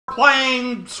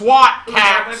playing SWAT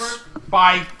Cats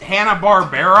by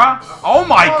Hanna-Barbera. Oh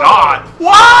my god.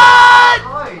 What?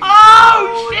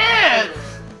 Oh shit.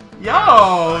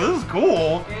 Yo, this is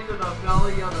cool. Into the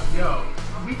belly of the Yo,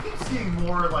 we keep seeing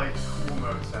more like cool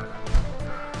mode seven.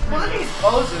 Look at these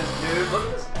poses, dude. Look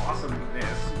at this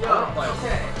awesomeness. Yo,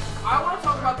 okay. I want to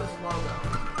talk about this logo.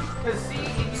 Cause see,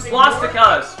 if you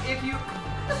Swastikas. if you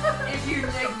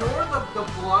ignore the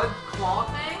blood claw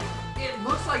thing, it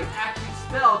looks like it's actually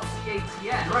spelled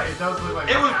C-A-T-S. Right, it does look like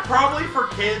It was probably for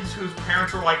kids whose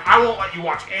parents were like, I won't let you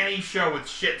watch any show with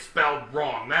shit spelled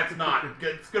wrong. That's not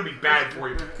good. It's gonna be bad for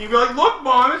you. You'd be like, look,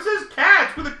 Mom, it says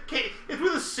cats with a K. It's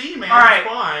with a C, man. Alright. It's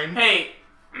fine. Hey,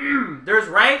 there's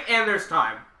rank and there's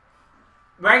time.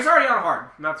 Rank's already on hard.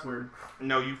 That's weird.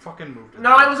 No, you fucking moved it.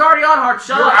 No, it was already on hard.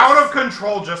 Shut You're up. out of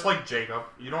control just like Jacob.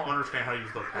 You don't understand how to use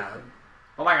the pad.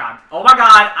 Oh my god. Oh my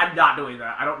god. I'm not doing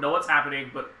that. I don't know what's happening,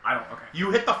 but I don't. Okay.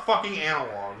 You hit the fucking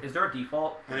analog. Is there a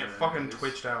default? And it fucking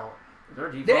twitched out. Is there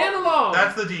a default? The analog!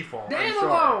 That's the default. The Are you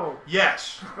analog!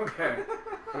 Yes. Okay.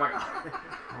 Oh my god.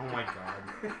 Oh my god.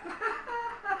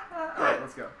 Alright,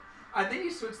 let's go. I think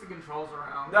you switched the controls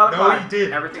around. No, it's No, fine. he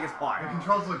didn't. Everything is The fine.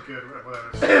 controls look good,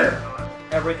 whatever.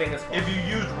 Everything is fine. If you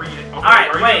use read it. Okay,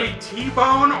 Alright, are wait. you gonna be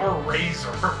T-Bone or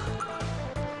Razor?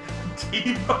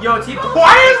 T-Bone. Yo, T-Bone.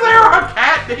 Why is there a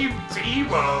cat named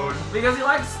T-Bone? Because he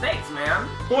likes snakes, man.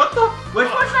 What the Which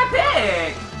fuck? one should I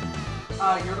pick?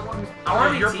 You're the one who's... I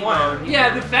want to You're be T-Bone. playing.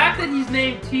 Yeah, the fact that he's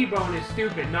named T-Bone is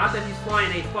stupid, not that he's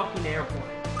flying a fucking airplane.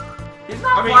 He's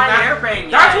not I mean, flying an that- airplane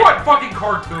yet. That's what fucking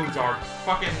cartoons are.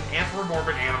 Fucking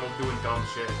anthropomorphic animals doing dumb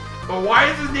shit. But why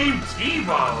is his name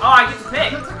T-Bone? Oh, I get to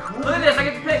pick. Look at this, I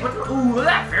get to pick. Ooh, look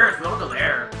at that Ferris wheel. Look at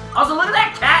there. Also, look at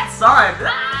that cat son.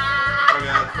 Ah! Okay,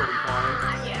 that's pretty funny.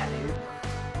 Yeah, dude.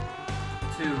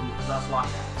 To the SWAT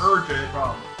Cats. Urgent.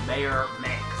 From Mayor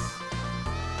Manx.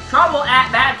 Trouble at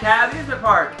Mad Cat Amusement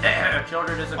Park.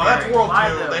 Children disappearing. Oh, that's World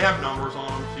Find 2. them. They have numbers on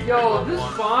them. So you Yo, can this pick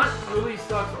one. font really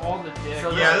sucks all the dick.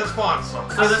 So Yeah, this font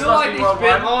sucks. So I this feel must like be they worldwide?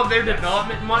 spent all of their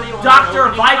development money on Dr. the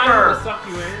opening title Viper. to suck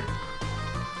you in.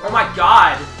 Oh my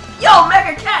god. Yo,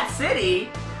 Mega Cat City.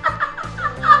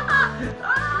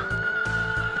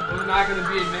 We're not gonna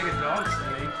be in Mega Dog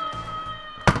City.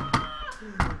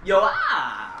 Yo,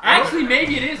 ah. Actually,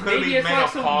 maybe it is. Could Maybe be it's Mega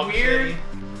like some Hog weird. City.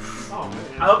 Oh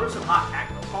man. I hope there's some hot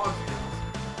cactus. Hog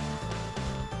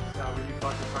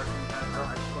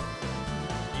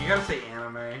You gotta say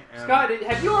anime. And Scott,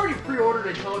 have you already pre-ordered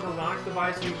a teledildonics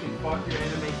device so you can fuck your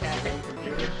anime cat on your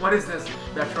computer? What is this?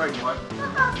 Metroid 1?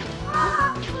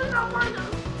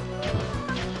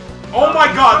 Oh my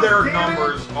god, there are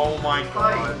numbers. Oh my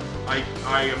god. I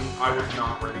was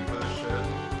not ready for this shit.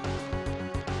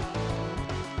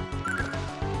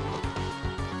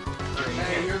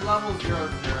 Hey, you're level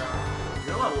 0-0.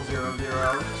 You're level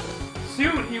 0-0.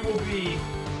 Soon he will be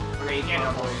Okay, you can't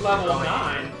double level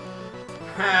 9.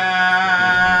 I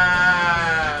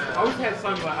always had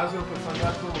sunglasses. I was gonna put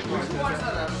sunglasses on We before I should said watch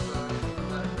that. that episode.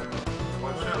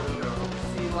 What show?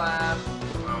 C-Lab.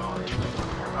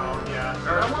 Oh, yeah. I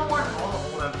want to watch all the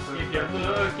old episodes. If you're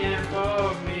looking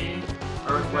for me,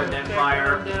 Earth, Wind, and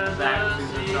Fire. Back to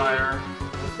the Sire.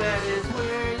 that is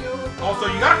where you'll Also,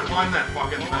 you gotta climb that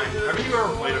fucking thing. Haven't you ever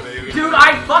played a video game? Dude,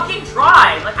 I fucking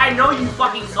tried! Like, I know you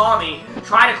fucking saw me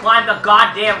try to climb the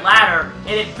goddamn ladder,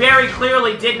 and it very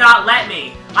clearly did not let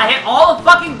me. I hit all the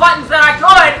fucking buttons that I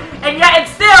could, and yet and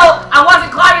still, I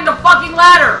wasn't climbing the fucking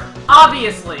ladder!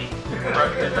 Obviously.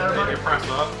 Did you press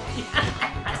up?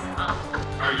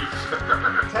 Are you sure?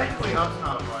 Technically, up's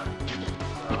not a button.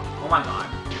 Oh my god.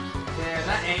 Yeah,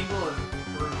 that angle is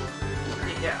brutal,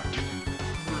 dude. Yeah.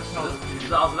 Also,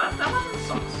 that weapon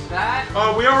sucks. That...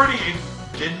 We already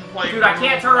didn't play. Dude, I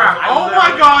can't turn around. I Oh my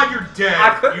literally- god, you're dead.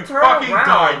 I couldn't you turn fucking around.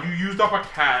 died. You used up a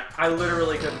cat. I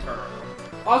literally couldn't turn around.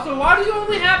 Also, why do you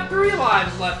only have 3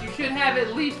 lives left? You should have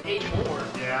at least 8 more.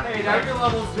 Yeah. Hey, now you're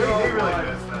level They 0-1. really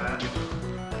missed that.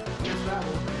 Yes, that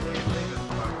will be. They missed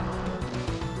that.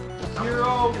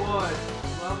 0-1.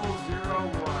 Level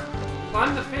 0-1.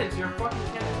 Climb the fence. You're a fucking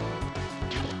cat.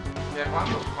 Yeah,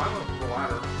 climb the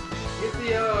ladder. Get the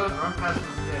Run past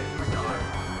this kid. Oh my god.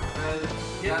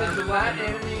 Get the That gelatin.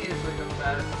 enemy is like the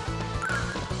best.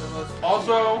 The most...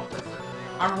 Also,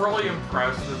 I'm really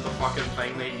impressed that the fucking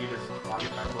thing they eat is hot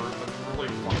peppers. That's really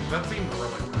fun. That seems really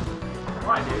weird.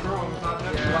 Why, dude?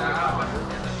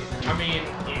 I mean,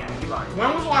 Yeah, you like it.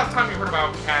 when was the last time you heard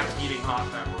about cats eating hot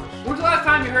peppers? When's the last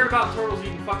time you heard about turtles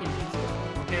eating fucking pizza?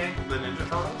 Okay? The Ninja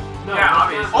Turtles? No. Yeah,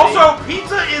 that's obviously. not- Also,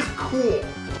 pizza is cool.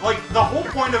 Like, the whole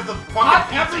point of the Hot fucking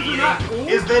pizza peppers are eating not cool?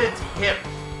 is that it's hip.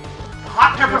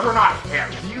 Hot peppers are not hip.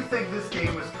 Do you think this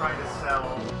game was trying to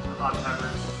sell hot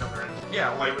peppers to children? Yeah,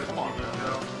 like, come on. TV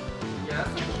show?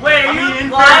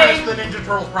 flying? fairness, the Ninja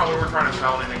Turtles probably weren't trying to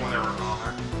sell anything when they were a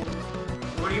comic.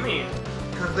 What do you mean?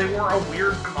 Because they were a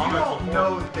weird You comic. don't before.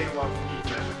 know that they love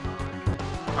pizza in the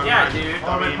comic. Yeah, I mean, dude.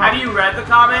 I mean, Have you read the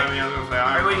comic? I mean, I was gonna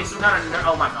say, Or wait, you some kind of nerd?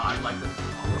 Oh my god, like this.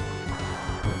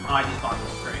 Oh, I just thought this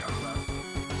was great. I'm glad.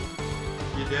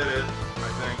 you did it, I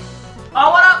think.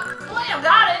 Oh, what up? Blam,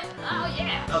 got it. Oh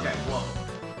yeah. Okay, whoa.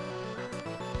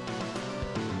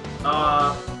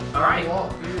 Alright.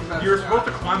 You're supposed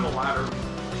to climb the ladder.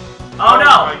 Oh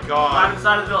no! my god. I'm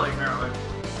inside of the building, apparently.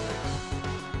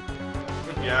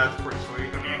 Yeah, it's pretty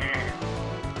sweet.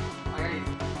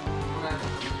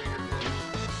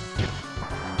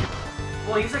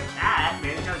 Well, he's a cat,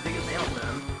 man. He's got a big nails in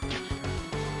him.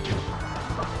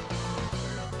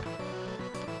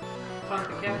 Hunt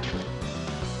the cat.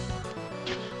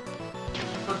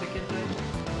 Hunt the kitten.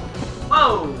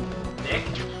 Whoa, Nick.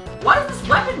 What does this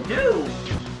weapon do?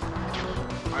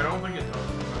 I don't think it does.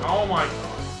 Oh my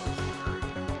god, it's so scary.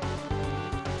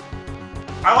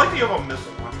 I like that you have a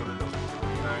missile launcher that doesn't do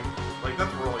anything. Like,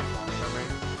 that's really funny to me.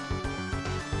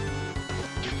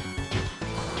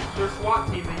 Their SWAT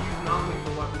team, they use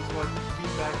non-lethal weapons like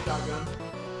beanbag shotguns.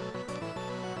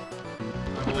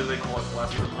 I believe they call it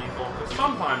less than lethal, because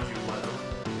sometimes you live.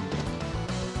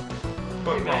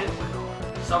 But Hey, man. probably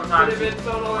not. Sometimes. Could have been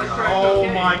sold all that crack Oh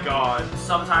cocaine. my god.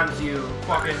 Sometimes you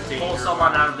Fucking pull danger.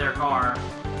 someone out of their car,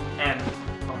 and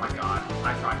oh my god,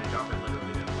 I tried to jump, it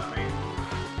literally didn't let me.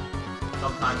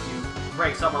 Sometimes you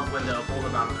break someone's window, pull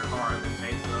them out of their car, and then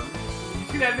tase them. Did you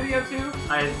see that video too?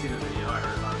 I didn't see the video, I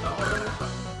heard about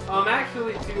it.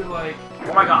 Actually too, like...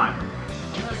 Oh my god.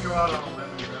 I'm gonna go out on a limb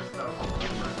and dress up.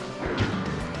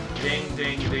 Ding,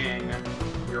 ding, ding.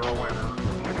 You're a winner.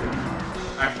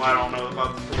 Actually, I don't know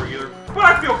about the story either, but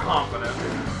I feel confident.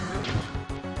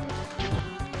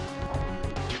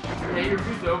 Hey, he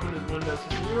refused to open his window. So,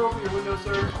 can you open your window,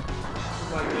 sir?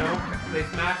 He's like, no. They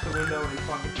smashed the window and he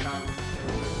fucking shot him.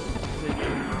 And they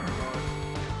gave him a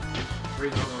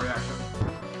Reasonable reaction.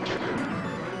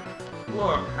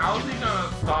 Look, how's he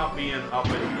gonna stop being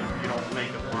uppity if you don't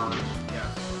make him learn?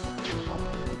 Yes.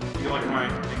 You like my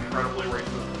incredibly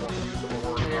racist use of the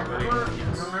word uppity?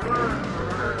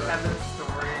 Remember Kevin's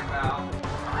story about...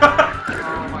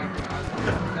 oh my god.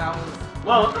 That was...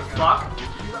 Whoa, what the fuck?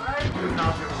 I would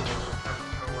not be able to work with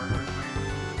Kevin's coworkers,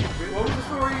 man. What was the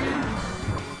story again?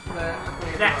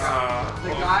 The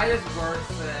guy at his work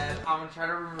said, I'm gonna try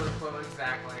to remember the quote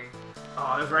exactly.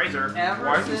 Oh, there's Razor. Ever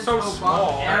Why is he since so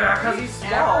small? Yeah, 'cause he's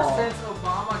small. Ever since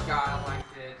Obama got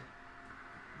elected,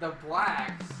 the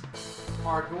blacks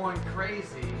are going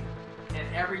crazy, and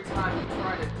every time you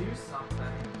try to do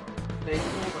something, they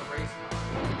pull the race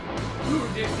card. Who,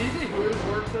 did DJ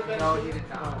Who work said that? No, he did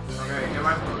not. Okay, am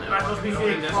I supposed to be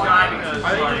shooting this guy because, I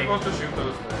think like... you're supposed to shoot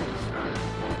those things.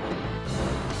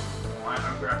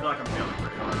 I feel like I'm failing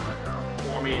pretty hard right now.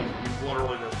 Well, I mean, you've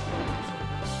literally just...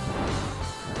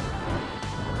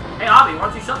 Hey, Abby, why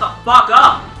don't you shut the fuck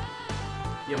up?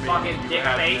 You I mean, fucking you dick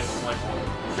had face. this, like,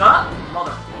 Shut up,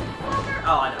 motherfucker.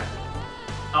 Oh, I died.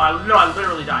 Oh, no, I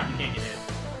literally died. You can't get hit.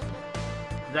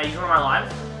 Did I use one of my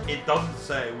lives? it doesn't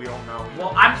say, we don't know.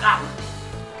 Well, I'm not.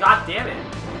 God damn it.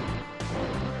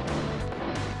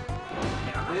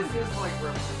 This is like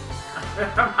revolutionary.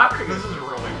 I'm not pretty This good. is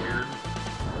really weird.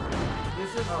 This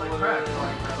is literally like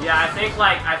revolutionary. Yeah, I think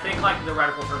like the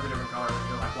reticle turns a different color when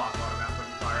you like walk on a map when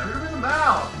you fire. Shoot him in the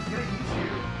mouth. He's gonna eat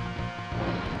you.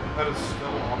 That is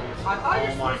still obvious. I thought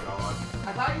Oh you my were- god.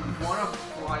 I thought you would want to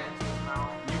fly into his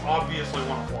mouth. You obviously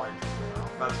want to fly into the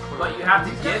mouth. That's clear. But you have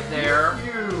to get there.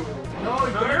 You. No,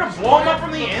 No, you're gonna blow him up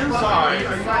from the Are inside. you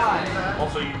guys doing that?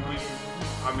 Also,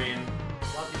 I mean...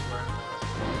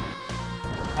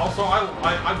 Also, I'm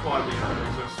glad the internet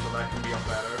exists so that can be a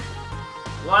better.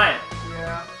 What?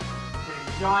 Yeah.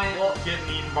 Giant. Well, getting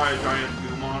eaten by a giant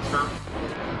goo monster.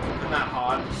 Isn't that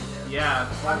hot? Yeah.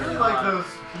 I really like those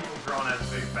people drawn as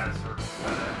big fat circles.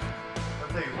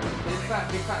 Big fat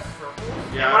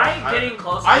circles. Yeah. Am I getting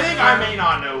closer? I think I may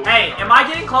not know. Hey, am I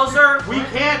getting closer? We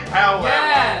can't tell.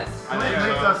 Yes. I They think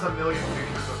make so. us a million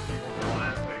pictures of people drawn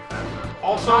as big fat circles.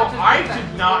 Also, Not just I big fat did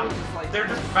people, not. just like- They're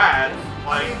just fat. I mean,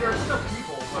 Like, they're still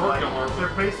people, but like, Circular.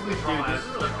 they're basically drawn Dude, as this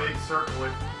is a really big circle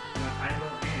with a tiny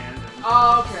little hand. And,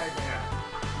 Oh, okay.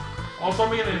 also, I'm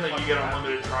beginning to think you get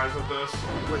unlimited tries with this,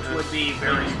 Which and would be it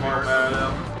very makes you smart feel of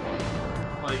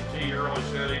them. Like, gee, you're really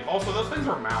shitty. Also, those things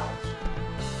are mouths.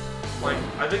 Like,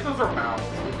 I think those are mouths.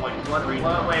 With, like, What, green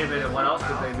wait a minute, what else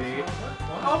could they be?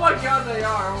 Oh my god, they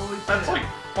are. Holy shit. That's like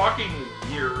fucking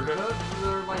weird. They're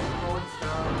like Rolling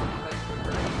Stones. Like,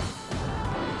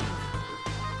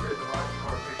 Here's the Rocky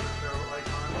Horror Picture Show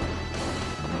icon.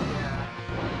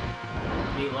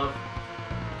 yeah. Meatloaf.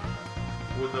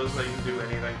 would those things do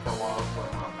anything for love,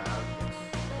 but not bad?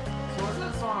 So what's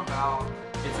that song about?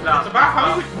 It's about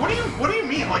how you. What do you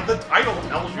mean? Like the title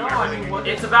tells you No, I everything. mean, what-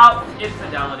 It's about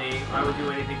infidelity. I would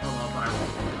do anything for love, but I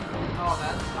won't. Oh,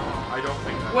 that's I don't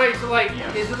think that. Wait, so like,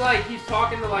 Yeah. is it like he's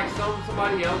talking to like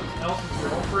somebody else's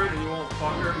girlfriend and you won't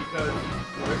fuck her because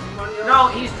he's with somebody else? No,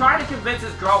 he's trying to convince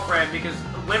his girlfriend because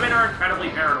women are incredibly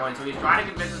paranoid, so he's trying to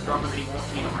convince his girlfriend that he won't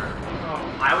cheat on her. Oh.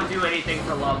 I would do anything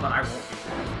for love, but I won't do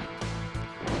that.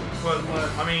 But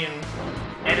I mean,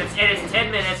 And it's 10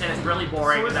 minutes and it's really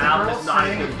boring. So is The the album girl is not as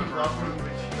saying good if as you the love first me, one. you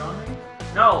would cheat on me?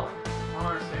 No, I don't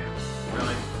understand.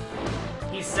 really.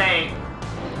 He's saying,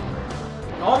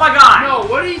 "Oh my God!" No,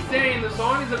 what he's saying, the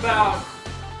song is about.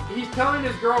 He's telling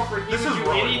his girlfriend he This would is do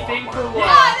really anything long, for by love, the way.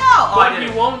 Yeah, I know. Oh, I but did he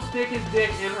it. won't stick his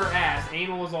dick in her ass.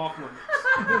 Anal is off limits.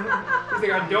 He's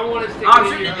like, I don't want to stick I'm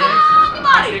it in your shooting dick.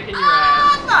 body. Dick in your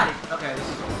ass. Body. Okay, this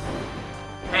is.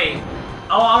 Hey.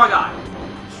 Oh my God.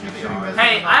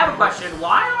 Hey, I have a question.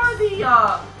 Why are the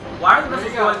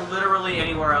missiles going literally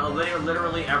anywhere,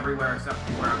 literally everywhere except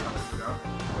where I'm supposed to go?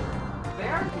 They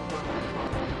are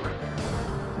right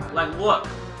there. Like, look.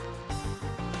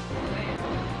 Man,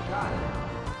 got it.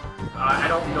 I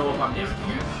don't know if I'm Is damaged.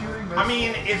 cute shooting I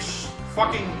mean, it's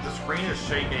fucking. The screen is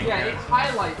shaking. Yeah, and it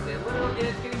highlights it. Literally, and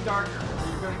it's getting darker. So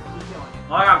you're going to be killing it.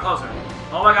 Oh my God, I'm closer.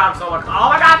 Oh my God, I'm so much. Oh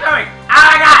my God, I'm doing. Oh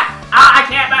my God. I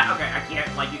can't. Okay, I can't.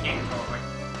 Like, you can't control it. Like,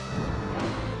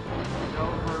 No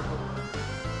vertical.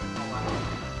 Oh, wow.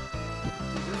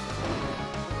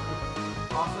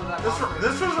 Also, that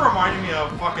This was reminding me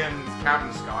of fucking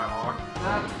Captain Skyhawk.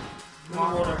 that the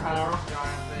world monster of has power. a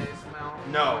giant face mouth.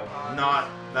 No, Oh my God. not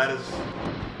that is.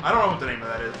 I don't know what the name of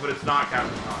that is, but it's not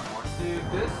Captain Skyhawk.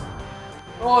 Dude, this.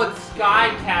 Oh, it's Sky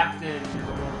Captain.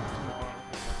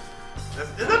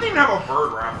 It doesn't even have a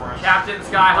bird reference. Captain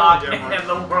Skyhawk Totally different. and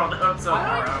the world of I don't even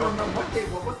tomorrow. remember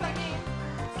what was that game?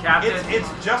 Captain. It's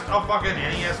just a fucking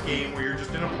NES game where you're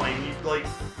just in a plane. You like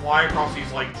fly across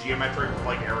these like geometric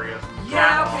like areas. and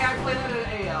Yeah, stuff. okay, I played it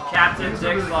at AL. Captain It's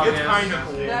Dick really- Sluggish. It's kind of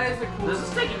cool. That is a cool. This is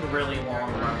taking really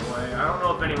long, by the way. I don't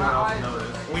know if anyone else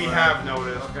noticed. We but- have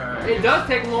noticed. Okay. It does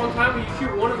take a long time when you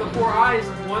shoot one of the 4 eyes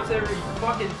once every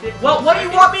fucking 15 Well, what do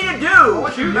you seconds. want me to do?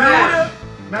 What you Shoot mash?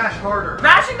 Mash harder.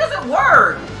 Mashing doesn't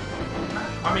work.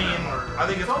 I mean, I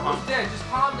think It's it's almost dead. Just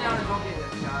calm down and don't get hit,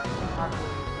 guys.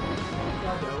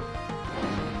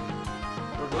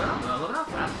 Look how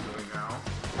fast it's doing now.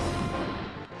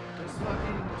 Just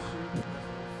fucking shoot.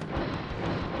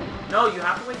 No, you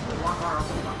have to wait till the lock bar, or else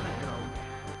it's not gonna hit him.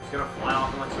 It's gonna fly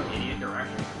off in like some idiot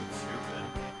direction. Stupid.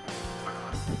 Oh my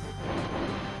God.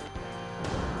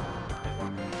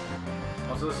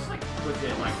 Also, this is like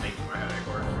legit, like making my headache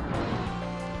worse.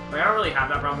 Like, I don't really have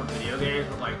that problem with video games,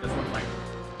 but like this one's like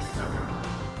exceptional.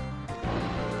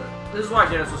 This is why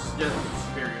Genesis was just a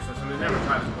superior system. They never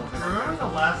tried this bullshit. Remember the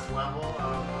last level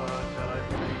of Jedi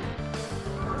 3?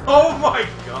 Oh my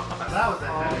god. That was a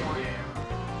Oh headache my- game.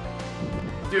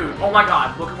 Dude, oh my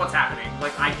God, look at what's happening.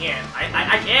 Like, I can't.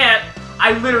 I can't.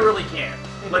 I literally can't.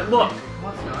 Like, look. Come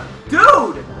on, Scott.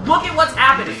 Dude, look at what's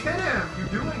happening. Just hit him. You're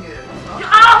doing it. It's not-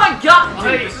 Oh my God!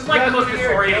 Dude, Hey, this is you like the guys most wanna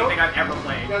hear a disorienting joke? thing I've ever You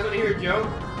played. guys want to hear a joke?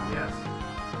 Yes.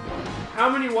 How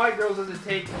many white girls does it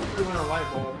take to screw in a light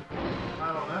bulb? I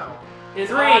don't know. An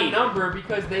 3. odd number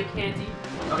because they can't eat.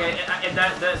 Okay, and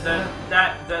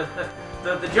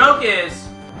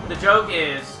the joke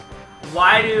is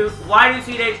why do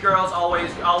teenage girls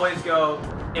always go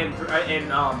in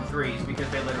threes? Because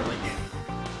they literally can't.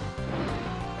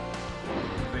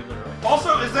 They literally.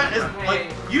 Also, is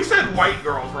like you said white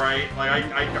girls, right? Like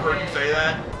I heard you say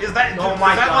that. Is that Oh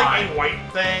my is that God. like a white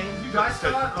thing? You guys To-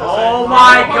 Scott? to Oh say-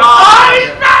 my Oh God!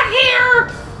 He's not here!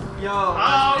 Yo,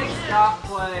 Oh, let's shit. stop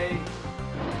play.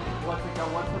 What's the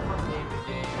fucking name of the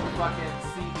game? Fucking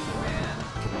CD, man.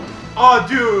 Oh,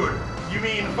 dude, you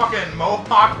mean fucking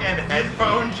Mohawk and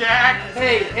headphone jack?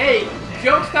 Hey,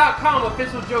 jokes.com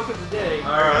official joke of the day.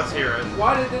 All right, let's hear it.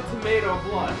 Why did the tomato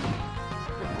blush?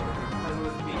 Because it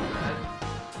was being red.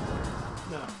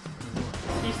 No.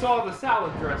 He saw the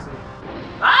salad dressing.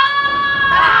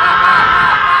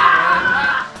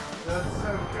 Ah! That's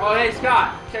so good. Oh, hey,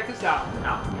 Scott, check this out.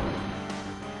 No.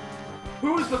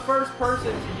 Who was the first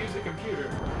person to use a computer?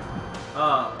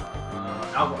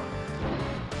 Album.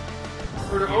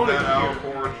 Or to Keep own a that out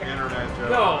computer? for internet joke.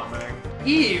 No. man.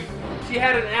 Eve. She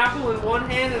had an apple in one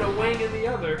hand and a wang in the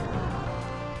other.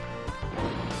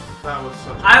 That was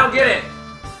such. I don't get it.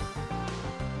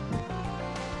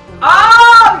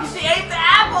 Oh, because she ate the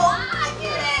apple. Ah, I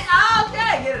get it. Oh,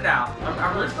 okay, get it now.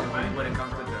 I'm really stupid when it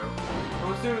comes to joke.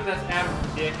 I'm assuming that's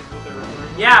Adam's dick is what they're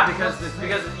referring to. Yeah, because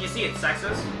you see it's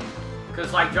sexist.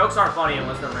 Because like jokes aren't funny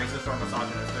unless they're racist or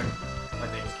misogynistic.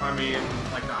 Like they I mean,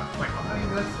 I mean,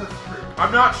 that's true.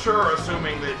 I'm not sure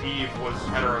assuming that Eve was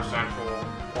heterosexual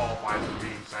qualifies as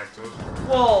being sexist.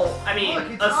 Well, I mean,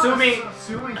 Look, it's assuming... not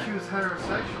assuming she was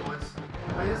heterosexual.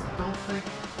 I just don't think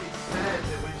it said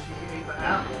that when she ate the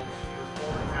apple, she was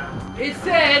holding apple. It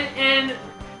said, and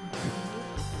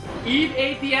Eve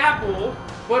ate the apple,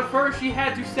 but first she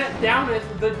had to set down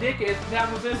the dickus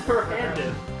that was in her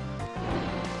hand.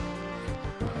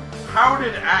 How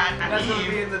did That's gonna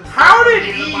be in Eve? the- How did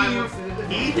in the Bible. Eve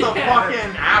eat the Yeah.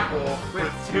 fucking apple with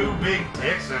two big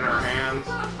dicks in her hands?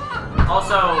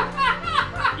 Also...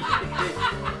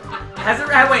 has it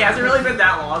really been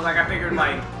that long? Like, I figured,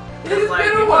 like... It's like,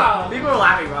 been a while. People are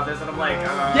laughing about this, and I'm like...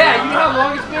 Yeah, you know how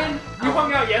long it's been? You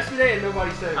hung out yesterday and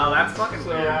nobody said it. Oh, that's fucking So,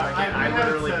 weird. I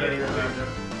literally can't even imagine.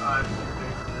 imagine.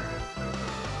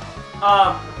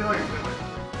 I feel like it's been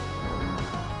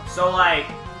like So, like,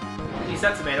 you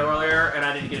said tomato earlier, and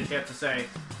I didn't get a chance to say,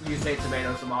 you say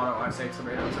tomato, tomato, I say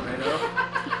tomato, tomato.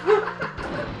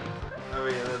 I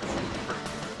mean, that's pretty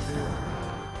good.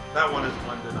 That one is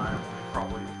undeniably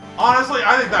probably. Honestly,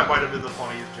 I think that might have been the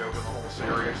funniest joke in the whole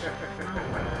series.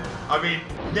 I mean,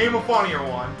 name a funnier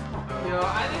one. You know,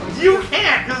 I think we You should-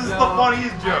 can't, because it's No, the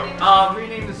funniest I joke. think we should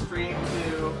rename the stream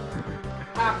to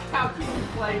how can you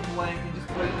play blank and just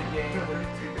put in a game with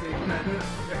two big men?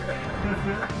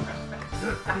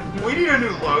 We need a new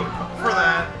logo for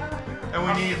that. And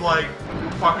we need, like,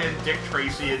 fucking Dick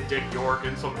Tracy and Dick York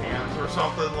and some hands or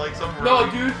something, like some No,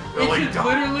 really, dude, really it should dumb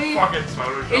literally... fucking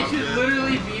Photoshop It should shit.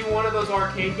 literally be one of those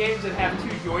arcade games that have two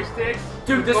joysticks.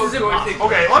 Dude, this Both is joysticks- impossible.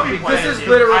 Okay, let me play This is it.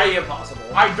 literally impossible.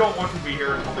 I don't want to be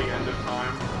here until the end of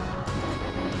time.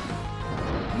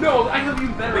 No, I have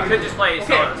even better. We idea. could just play Okay,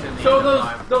 Squadron in the so end of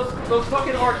time. those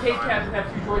fucking arcade cabs that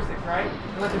have two joysticks, right?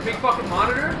 And like a big fucking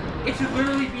monitor. It should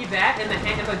literally be that, and the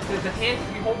hand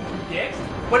should be holding two dicks,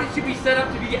 but it should be set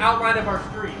up to be the outline of our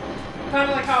screen. Kind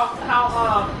of like how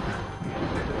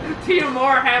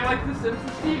TMR had like the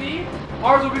Simpsons TV.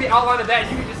 Ours will be the outline of that,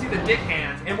 and you can just see the dick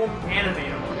hands, and we'll animate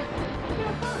them.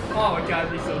 Oh my god,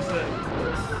 it'd be so sick.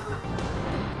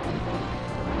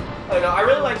 Oh, no, I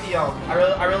really like the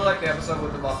I really like the episode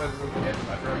with the muffins and the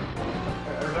bedroom.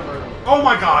 I remember. Oh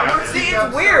my god! See,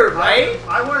 it's weird, right?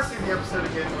 I want to see the episode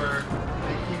again where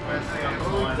they keep messing up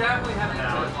Well, we on definitely haven't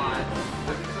now. said live.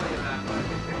 Let me tell you that much.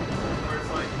 Where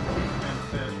it's like teach men to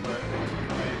fish, but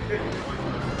they always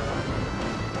mess it up.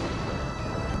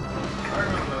 I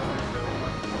remember those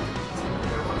things.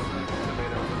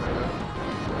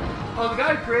 Oh, the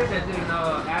guy who created that didn't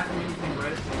ask me anything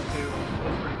Reddit thing too.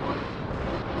 That's pretty funny.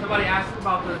 Somebody asked him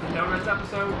about the donuts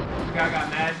episode. The guy got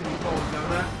mad because he stole a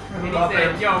donut. And he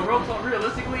said, yo,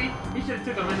 realistically, he should have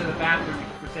took him into the bathroom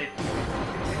for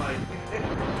safekeeping. Like,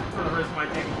 for the risk of my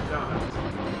taking the donuts.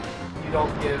 You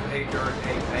don't give a jerk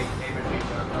a machine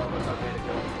gun. No, it's okay to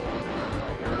kill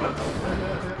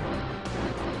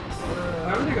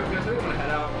I don't think I'm good. I think I'm gonna head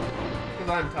out. Because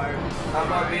I'm tired. I'm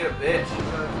not being a bitch.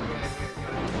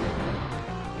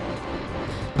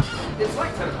 It's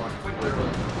like 10 o'clock. It's like literally.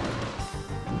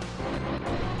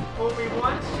 Fool me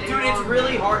once, shame Dude, it's on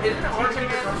really me. hard. Isn't it hard to Teach me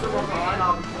get that comfortable? fool me and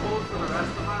I'll be fooled for the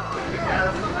rest of my life. Yeah,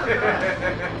 that's not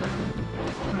bad.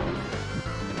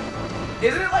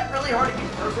 Isn't it like really hard to keep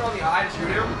the cursor on the eye to shoot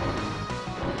him?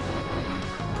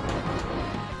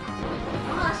 I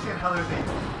don't understand how they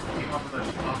came up with a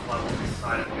shop level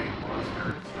inside of Big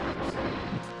Monster.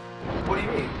 What do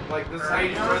you mean? Like this is how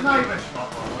you No, destroy it's the not big even a shop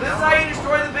level. This is how you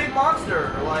destroy the big monster.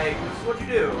 Like this is what you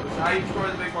do. This is how you destroy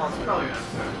the big It's monster. probably an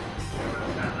episode.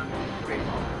 That's happened.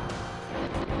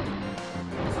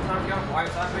 Sometimes you gotta fly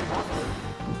inside a big monster.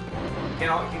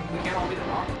 We can't all be the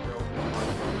monster, bro.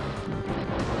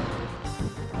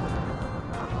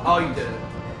 Oh, you did it.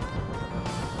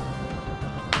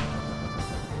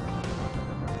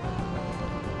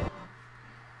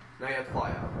 Now you have to fly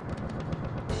out.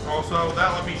 Also,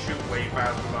 that let me shoot way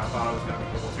faster than I thought I was going to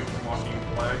be able to from watching you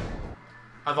play.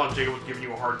 I thought Jacob was giving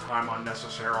you a hard time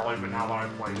unnecessarily, but now that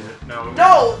I've played it, no.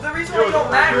 No, the reason why It you don't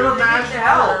was mash regular really hits the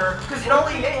hell. Because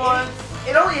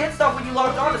it only hits stuff when you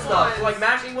locked onto stuff. So like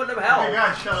mashing wouldn't have Hey helped.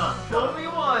 guys, shut up. Fool me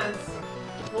once,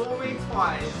 fool me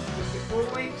twice, fool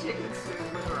me chicken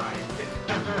soup with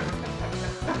rice.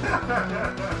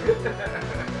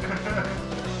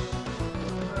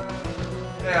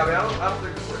 Yeah, I mean, I don't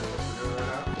think this is what we're doing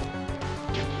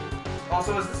right now.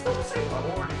 Also, is this still the same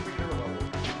level, or did we do a level?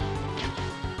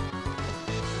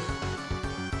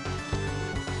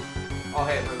 Oh,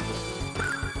 hey, it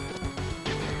moved.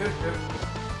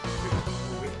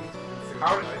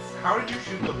 How did you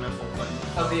shoot the missile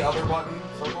thing? Of the other button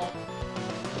circle?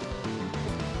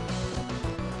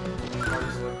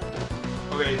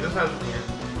 Okay, this has the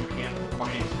end. You can't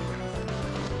fucking.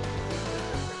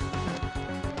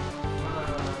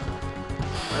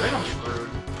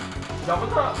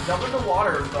 Jump in the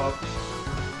water and stuff.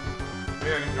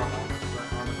 Maybe I can jump on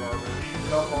the garbage.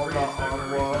 Jump on the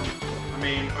I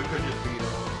mean, it could just be.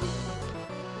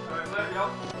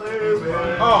 Alright, there it is,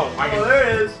 man. Oh, I can. Oh, there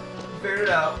it is. Figured it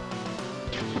out.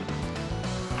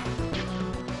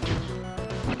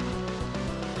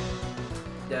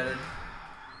 Deaded.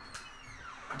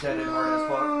 Deaded hard as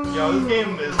fuck. Yo, this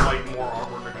game is like more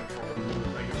awkward to control than you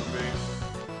would think it would be.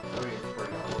 I mean, it's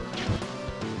pretty awkward.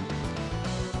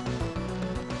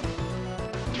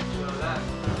 So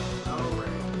that's over.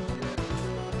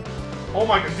 Oh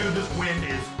my god, dude, this wind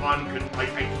is like,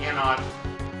 I cannot.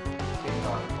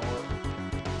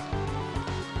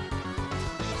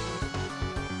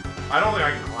 I don't think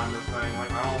I can climb this thing.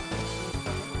 Like, I don't.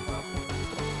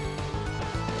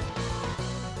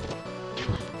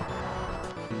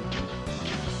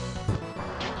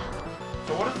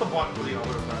 So what is the button for the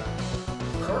other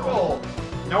thing? Circle!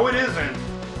 No, it isn't.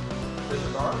 Is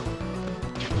it not?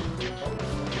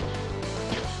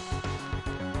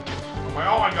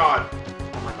 Oh my god.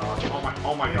 Oh my god.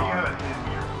 Oh my You have god. it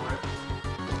in here for it.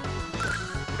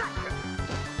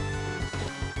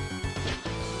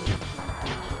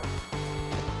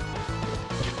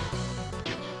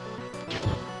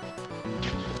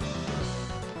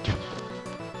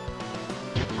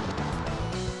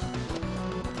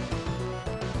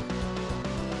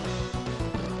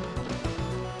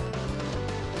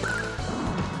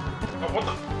 Oh, what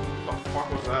the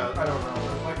fuck was that? I don't know.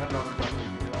 There's like another jump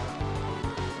you can do.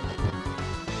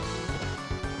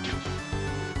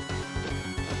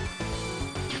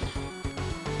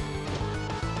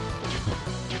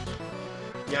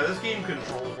 Yeah, this game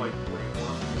controls like way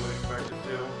worse than you would expect it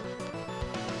to.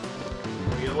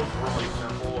 I mean, it looks really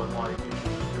simple and like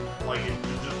it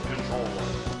should just control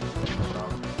like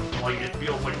stuff. Like it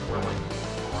feels like really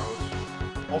gross.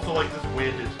 Also, like this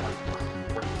wind is like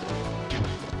crazy.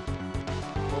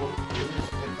 Well, you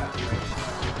just hit that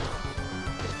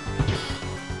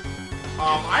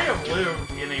I have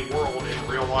lived in a world in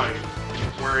real life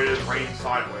where it is raining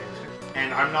sideways,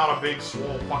 and I'm not a big,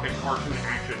 swole, fucking cartoon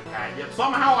action cat, yet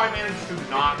somehow I managed to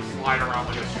not slide around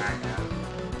like a jackass.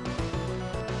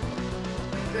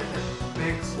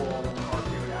 big, swole,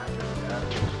 cartoon action. Yeah.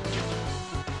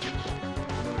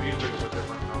 We need to think of a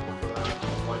different number for that,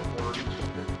 like word.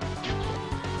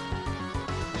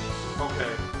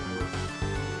 Okay.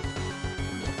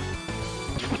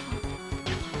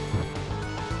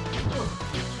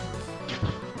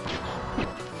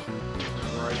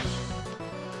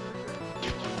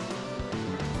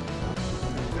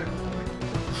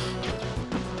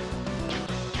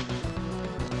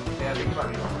 Yeah, I think you might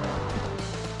be wrong.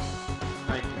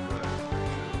 Thank you for that.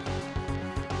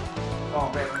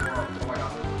 Oh man, oh my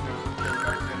god,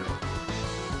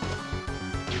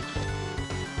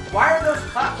 why are those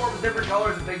platforms different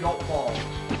colors if they don't fall? Like,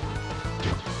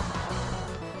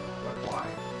 why?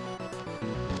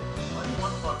 Why do you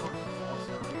want platforms to fall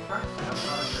so? You're trying to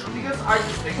sabotage it. Because I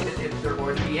just think that if they're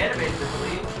going to be animated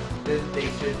differently, then they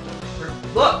should...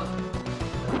 Look!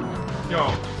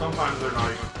 Yo, sometimes they're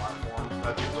not even platforms.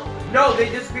 That's really... No, they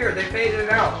disappear. They fade in and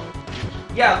out.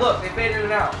 Yeah, look, they fade in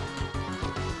and out.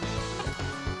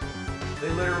 They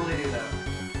literally do that.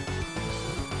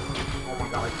 Oh my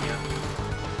god, I can't.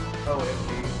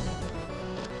 OMG.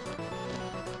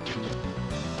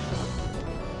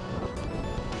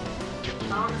 I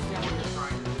don't understand what you're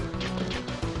trying to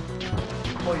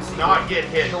do. Well, you see, Not get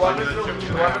hit. the Like, weapon's the really, chip's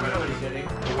the gonna weapon's happen. really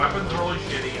shitty. The weapon's really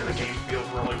shitty and the game feels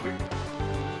really weird.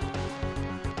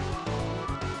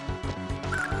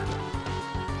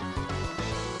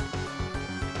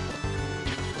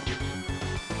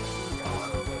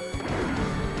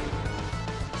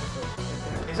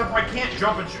 Except I can't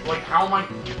jump and shoot. Like, how am I?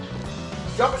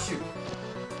 Jump and shoot.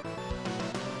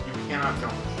 You cannot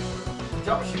jump and shoot.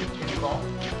 Jump and shoot. Can you call?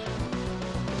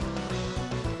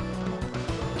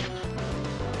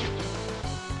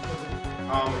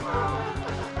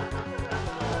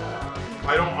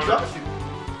 I don't Jump and understand. shoot.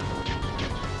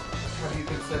 How do you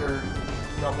consider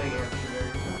jumping and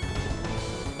shooting?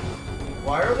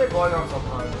 Why are they blowing up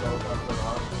sometimes and other times they're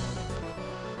not?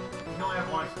 You can only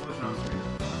have one explosion on screen.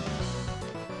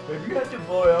 Maybe you have to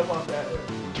blow it up on that.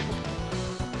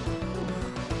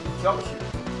 Jump and shoot.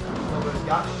 No, there's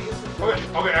got to be a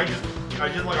situation. Okay, I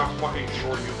did like a fucking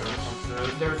short unit or some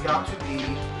shit. There's got to be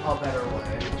a better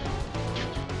way.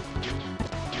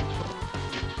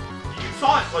 You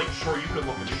saw it like short you could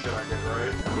look at shit I did,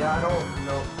 right? Yeah, I don't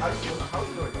know. How are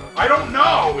you doing that? I don't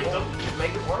know! It Well, doesn't... just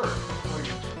make it work.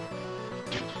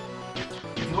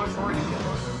 If you want short, you can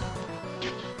look.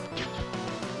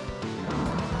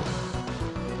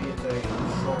 Maybe it's a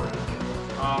short.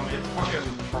 It's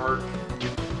fucking charged.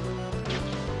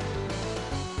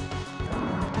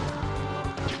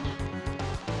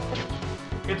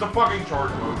 It's a fucking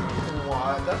charge motion.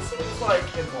 What? That seems like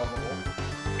implausible.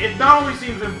 It not only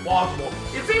seems implausible,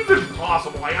 it seems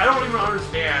impossible. Like, I don't even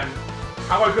understand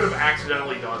how I could have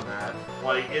accidentally done that.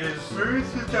 Like, it is... Maybe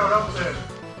it's just down up then.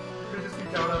 It could just be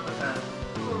down up and then.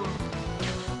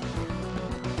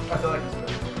 I feel like it's good.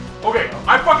 Okay,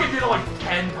 I fucking did it like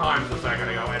 10 times a second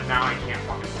ago, and now I can't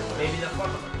fucking do it. Maybe the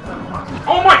fuck.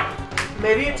 Oh my...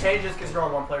 Maybe it changes because you're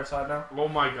on one player side now. Oh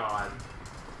my god.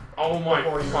 Oh my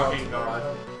fucking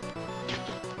god.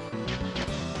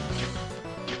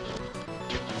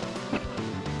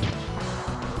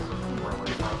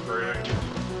 Really frustrating.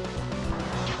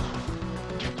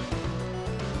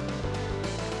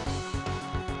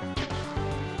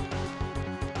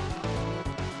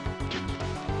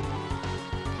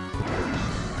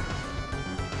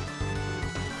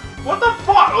 What the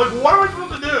fuck? Like, what am I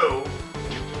supposed to do?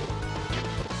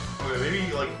 Okay,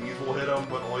 maybe like these will hit him,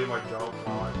 but only if I jump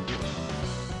on.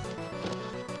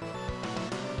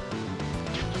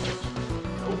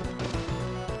 Nope.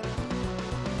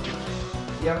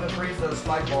 You have to freeze those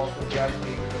spike balls with the ice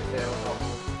beam if they don't help.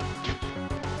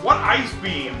 What ice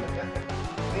beam?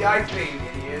 The ice beam,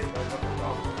 idiot. That's not the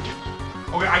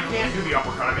problem. Okay, I can't do the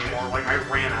uppercut anymore. Like, I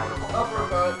ran out of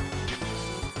Uppercut.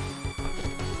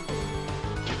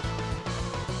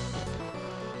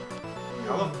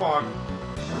 How the fuck?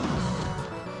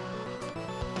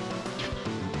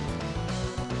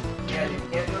 Yeah, you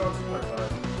can't do it on two-player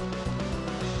side.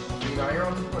 See, now you're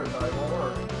on two-player side. It won't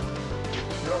work.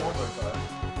 You're on one-player side.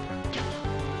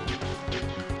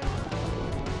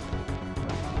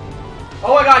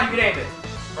 Oh my god, you can aim it.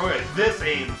 Okay, this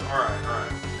aims. Alright,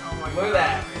 alright. Oh my Look at god.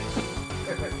 that.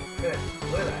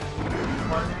 Look at that.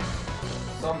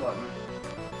 Some button.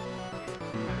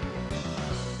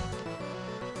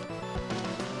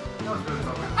 That was really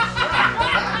fun.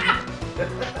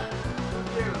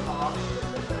 This was awesome.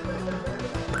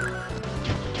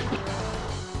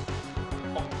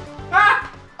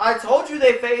 Ah! I told you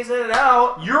they phase it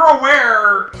out. You're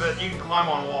aware that you can climb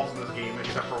on walls in this game,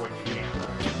 except for when you can't,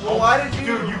 right? Well, why did you?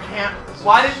 Dude, you can't. This is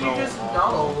Why didn't so you just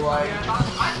awful. know? Like,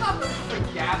 I thought there was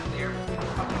a gap there between the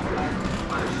fucking flags and the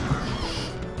fire stars.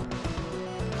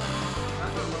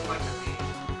 That's what it looked like to me.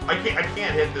 I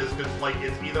can't hit this because like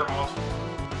it's either off.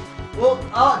 well,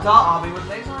 Obby, when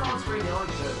things aren't on screen, they don't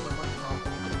exist. That's like the problem.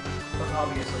 That's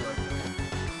obviously like.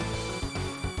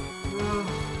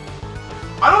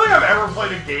 I don't think I've ever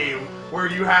played a game where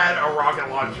you had a rocket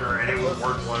launcher and it was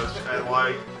worthless and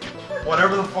like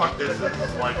whatever the fuck this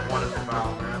is like what it's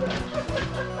about, man.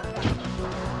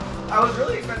 I was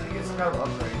really expecting to get some kind of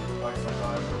upgrade, like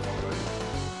sometime or something.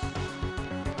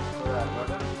 For that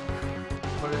weapon.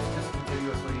 But it's just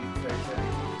continuously very shitty.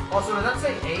 Also, did that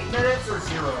say 8 minutes or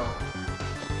 0?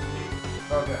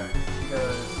 Okay,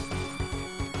 because...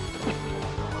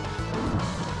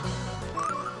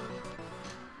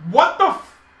 What the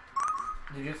f-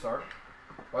 Did you start?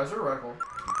 Why is there a reticle?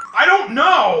 I don't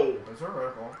know! Is there a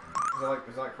reticle? Is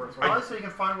that like first one? Probably so you can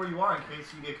find where you are in case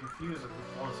you get confused if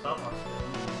you want to stop on screen.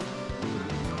 You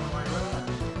don't know where you're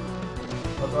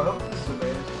at. Also, I hope this is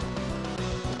amazing.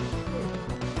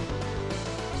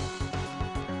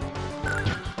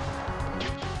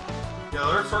 Yeah,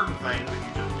 there are certain things that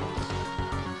you just don't see.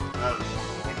 That is one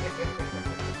of them.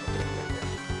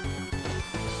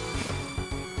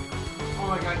 Oh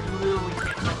my god, you literally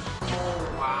can't.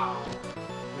 Oh wow.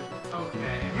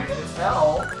 Okay. You can tell.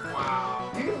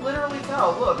 Wow. You can literally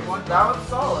tell. Look, now it's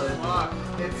solid. Fuck.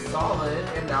 It's solid,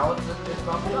 and now it's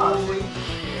bumping up. Holy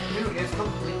shit. Dude, it's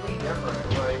completely different.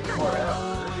 Like, whatever.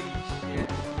 Holy shit.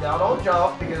 Now don't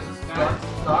jump because it's not.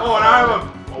 Oh, and I have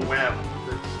a web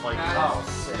that's like That Oh, is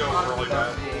sick. still really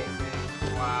bad.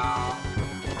 amazing. Wow.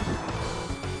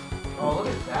 Oh, look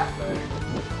at that thing.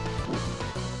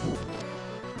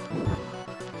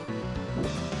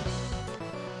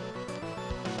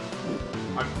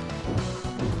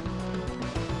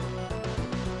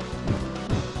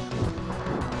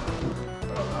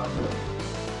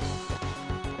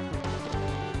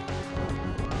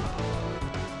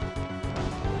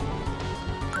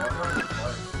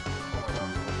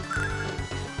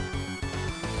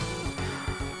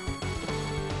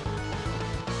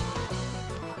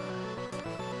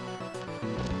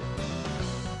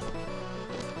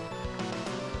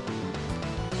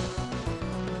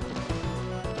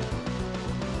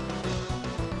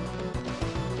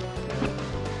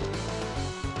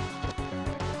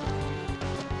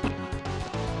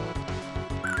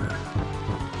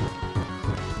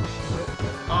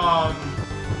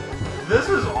 This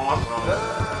is awesome.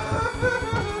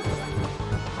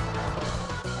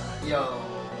 Yo,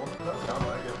 that's not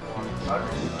like it.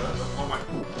 Oh my.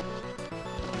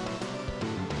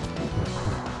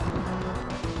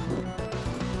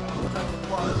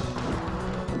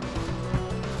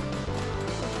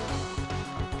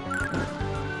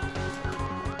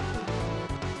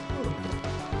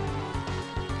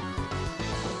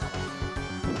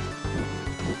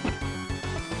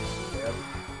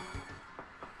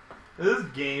 This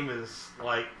game is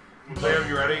like. Sam,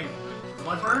 you ready?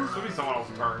 My turn? This will be someone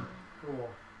else's turn. Cool.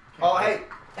 Oh,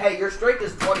 hey, your strength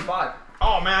is 25.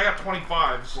 Oh man, I got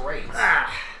 25s. Great.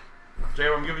 Ah. Jay,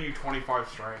 I'm giving you 25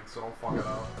 strength, so don't fuck it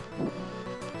up.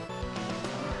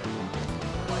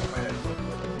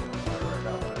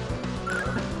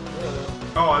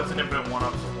 Oh, it's an infinite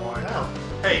one-up supply. Yeah.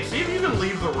 Hey, see if you can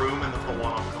leave the room and if the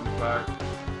one-up comes back.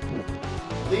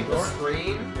 Leave the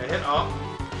screen. Yeah, hit up.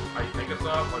 I think it's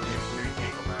up, but maybe you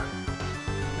can't go back.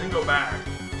 Then go back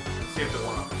and see if the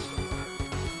one-up is still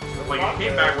there. Like, it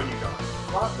came back when you got it.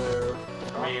 Not there.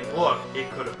 I mean, look,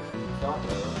 it could have been. Not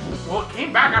there. Well, it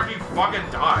came back after you fucking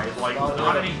died. Like, it's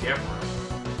not any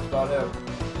different. Not him.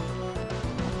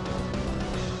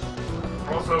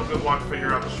 Also, good luck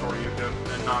figuring out the story you did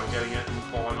and not getting it and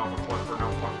falling off a cliff for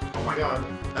no fun. Oh my god.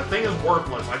 That thing is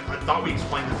worthless. I thought we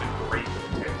explained this in great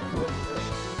detail.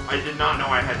 I did not know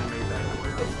I hadn't made that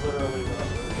clear. It's literally not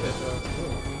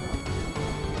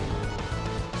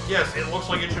there. Yes, it looks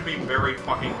like it should be very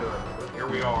fucking good. But here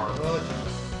we are.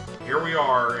 Here we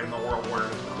are in the world where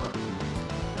it is not.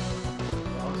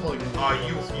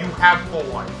 You have full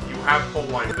life. You have full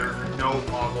life. There's no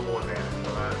possible advantage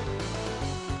to that.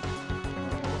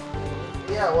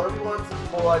 Yeah, what if he wants his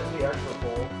full life to be extra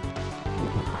full?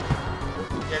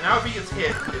 Yeah, now if he gets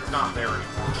hit, it's not there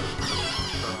anymore.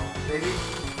 So.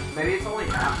 Maybe it's only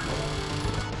half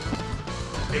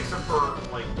full. Except for,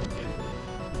 like...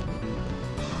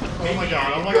 Oh my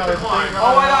god, oh my god, it's fine.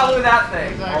 Oh my god, look at that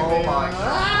thing! Exactly. Oh my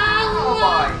god. Oh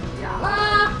my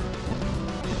god.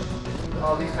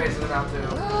 Oh, these faces are now too.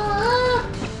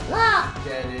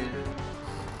 Deaded.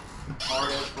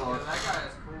 Hard as fuck. That guy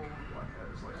is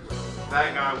cool. That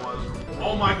guy was...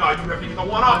 Oh my god, you have to get the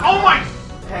one up! Oh my...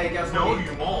 Hey, guess what? No,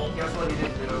 you won't. Guess what he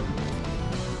didn't do?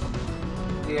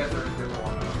 The answer is the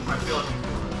one up. I feel like he's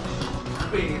I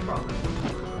mean, he's probably.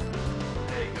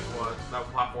 Hey, guess what? That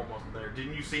platform wasn't there.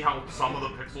 Didn't you see how some of the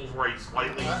pixels were a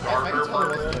slightly I darker can tell it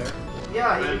wasn't there.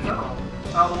 Yeah, he Then- can tell.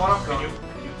 Oh, the one up Can gone. you...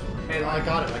 Hey, I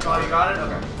got it, I Oh, got you it. got it?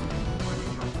 Okay.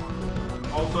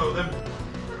 Also, then...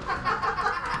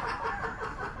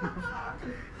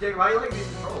 Jake, why do you like these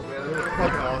controls, man? They're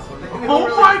fucking awesome. Oh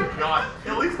my god!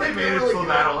 At least they made it so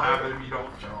that'll happen if you don't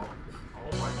jump.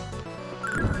 Oh my...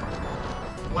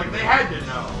 Like, they had to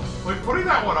know. Like, putting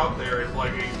that one up there is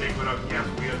like a statement of, yes,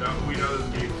 we know this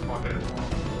game is fucking long.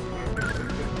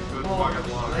 It's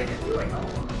fucking long. They can do like hell.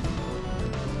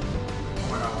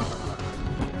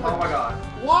 Oh my god.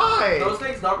 Why? Those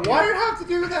things don't. Why do you have to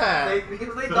do that?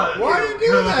 Because they duck you. Why do you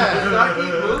do that? You gotta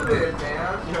keep moving,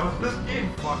 man. Yo, this game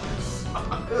fucking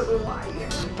sucks. Why?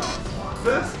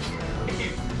 This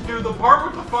game... Dude, the part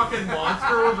with the fucking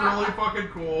monster was really fucking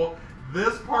cool.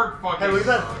 This part fucking Hey, look at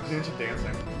that sucks. ninja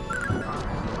dancing.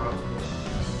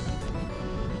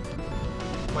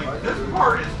 Like, this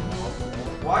part is awful.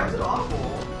 Why is it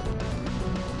awful?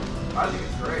 I think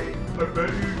it's great. I bet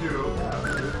you do.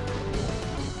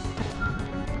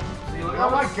 See, look at Oh how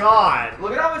my much, god.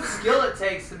 look at how much skill it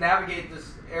takes to navigate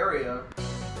this area.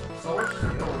 So much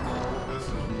skill involved. This is...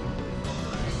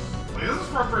 Like, this is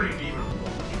frustrating to even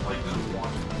watch. Like, just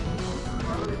watch it.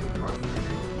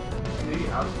 Do you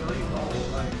have skill? You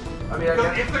don't. Like, I mean, I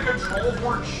Because guess. if the controls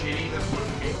weren't shitty, this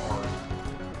wouldn't be hard.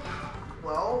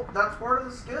 Well, that's part of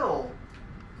the skill.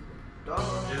 Duh.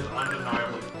 It is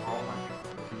undeniably... Oh my god.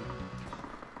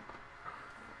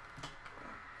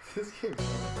 This game's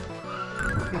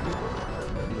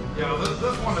Yeah,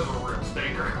 this one is a real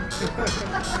stinker.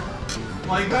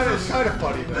 Like, That this is is... kind of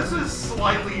funny though. This is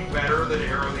slightly better than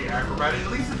Arrow the Acrobat.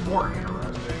 At least it's more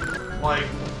interesting. Like,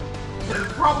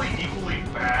 it's probably equally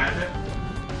bad.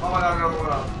 Oh my god, another one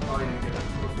up. Oh, you didn't get it.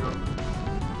 Let's go.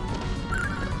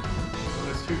 And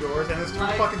there's two doors, and there's two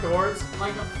Like- fucking doors.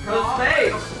 Like the Cause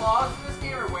space. the flaws in this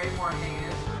game are way more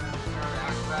heinous than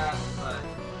Acrobat, but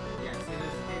yes,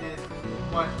 it is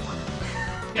much more.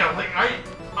 Yeah, like,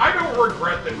 I don't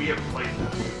regret that we have played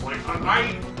this game. Like,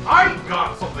 I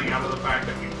got something out of the fact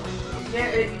that we played this. Yeah,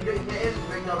 it is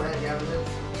big dumb head, yeah, but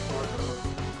it's sort of.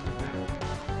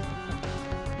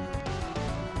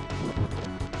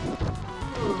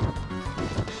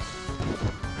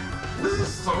 This is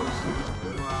so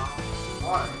stupid.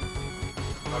 Why?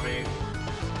 I mean,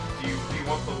 do you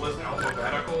want the list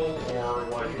alphabetical or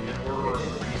like in order of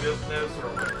business or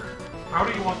like how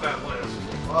do you want that list?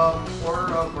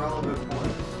 Order of relevant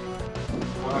points.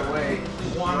 Wait.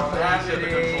 One, No, holy shit, the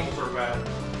gravity. controls are bad.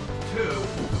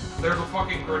 Two, there's a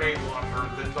fucking grenade launcher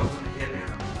that doesn't hit him.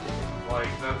 Like,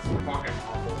 that's fucking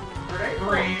awful. Grenade?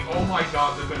 Three, oh my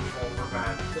god, the controls are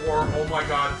bad. Four, oh my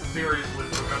god, seriously,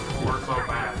 the controls are so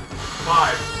bad.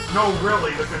 5. No,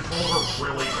 really, the controls are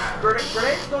really bad.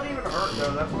 Grenades don't even hurt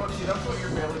though. That's what you're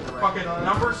failing to Fucking recognize.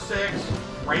 number 6,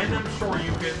 random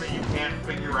Shoryuken that you can't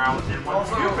figure out, and once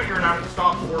Also, you do figure it out, it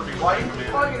stops working. Why do you keep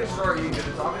calling it a Shoryuken?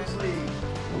 It's obviously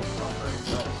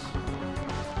something else.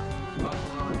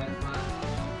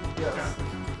 Yes.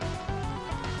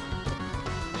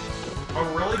 A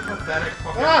really pathetic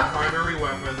fucking primary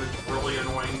weapon that's really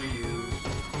annoying to use.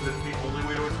 That's the only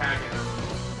way to attack enemies.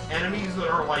 Enemies that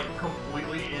are like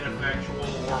completely ineffectual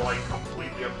or like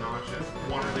completely obnoxious.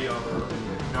 One or the other.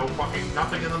 No fucking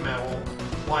nothing in the middle.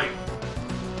 Like,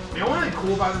 the only thing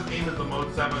cool about this game is the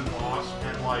Mode 7 boss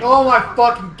and like Oh my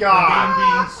fucking god! the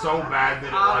game being so bad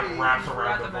that it like wraps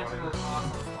around the mention button. those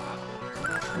awesome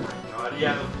platformers. God,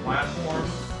 yeah, the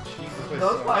platforms.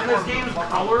 Those And this game's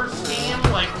color scheme,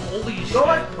 like, holy shit. You don't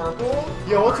like purple?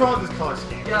 Yo, what's wrong with this color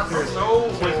scheme? Yeah, Seriously. So,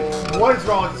 like, What is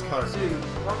wrong with this color scheme? Dude,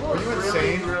 purple Are is you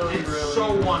really, insane? it's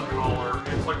so one color.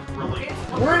 It's like really.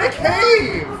 We're in a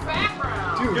cave!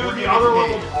 Background. Dude, Dude, we're the in other a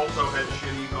levels cave. also had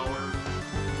shitty colors.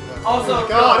 Also,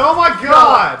 God, no, oh my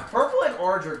god! no, purple and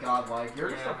orange are godlike. You're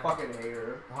just a Yeah. fucking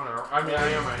hater. Whatever. I mean, I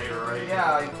am a hater, right?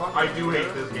 Yeah, you fucking I do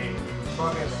hate this game.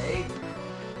 fucking hate.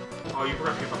 Oh, you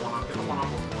forgot to get the one up. Get the one up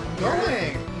before.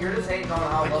 Going! You're just hating on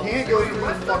how I low can't it's go at. even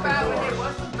What's the the fucking basketball? door.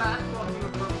 What's the basketball team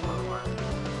with purple color?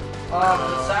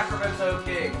 The Sacramento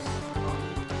Kings.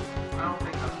 I don't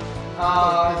think that's.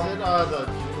 Is it,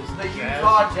 The Jazz?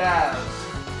 Utah Jazz.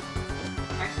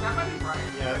 Actually, that might be right.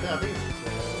 Yeah, I think it's the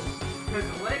Jazz. Because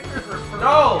the Lakers are purple.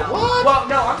 No! yellow. What? Well,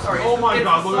 no, I'm sorry. Oh it's my it's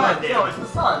god, the look at Suns. that No, damage. it's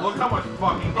the Suns. Look how much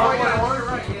fucking Oh, damage. yeah. You're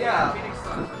right. Yeah. Phoenix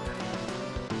Suns.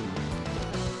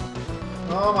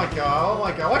 Oh my god, oh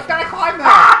my god. Why can't I climb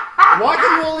that? Why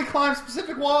can you only climb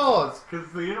specific walls? Because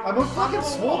the I'm a fucking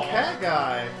swole cat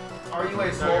guy. Are you a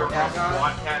No, swole you're a cat guy?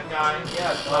 SWAT cat guy.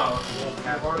 Yeah, Oh, no. swole You're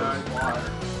cat part guy. of the SWAT.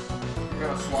 You're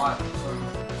gonna SWAT some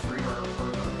streamer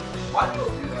person. Why do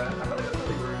people do that? I thought it was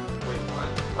really rude. Wait, what?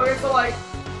 Okay, so like,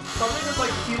 something that's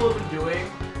like people have been doing,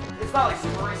 it's not like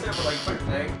super recent, but like quick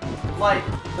thing. Like,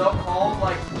 they'll call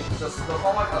like,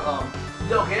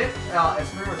 they'll get a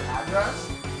streamer's address,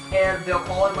 and they'll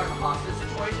call it like a hostage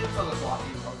situation, so the SWAT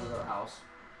team comes to their house.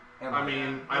 And, I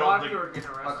mean, I A lot don't of people are think.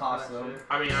 getting arrested Accost for that them. shit.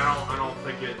 I mean, I don't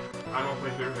think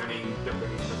there's any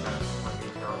debate that that's like a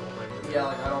terrible thing to do. yeah,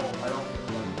 like I don't think like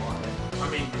why. I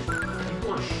mean,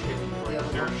 people are shitty. Like, Yeah,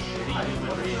 they're shitty human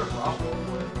what is your beings. problem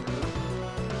with it? I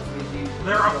mean, do you-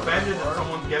 They're offended that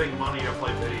someone's getting money to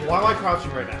play video. Why am I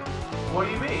crouching right now? What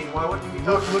do you mean? Why wouldn't you be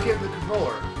Look at the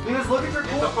controller. Because look at your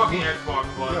It's a fucking Xbox,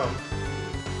 bud. Yo,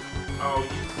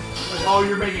 Oh,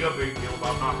 you're making a big deal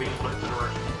about not being able to hit the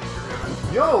direction you think you're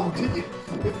gonna. yo, did you?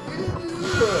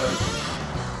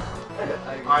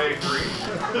 I agree.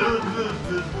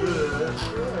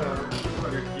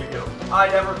 You go. I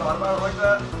never thought about it like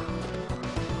that.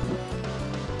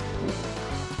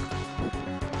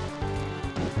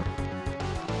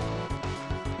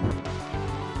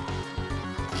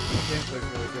 Gameplay's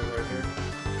really good right here.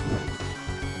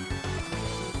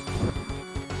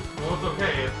 Well, it's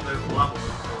okay. There's levels, so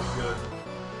it's good.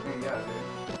 Yeah, dude.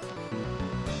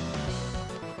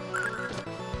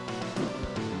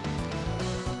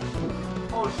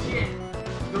 Oh shit!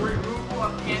 The removal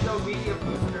of Pando Media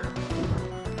Booster.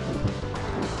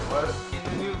 What? In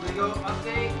the new Lego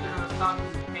update, they're gonna stop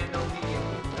using Pando Media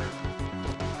Booster.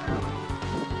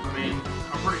 I mean,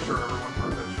 I'm pretty sure everyone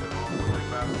turned that shit off really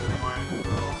fast anyway,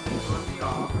 so. It'll be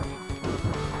off.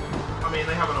 I mean,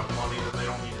 they have enough money that they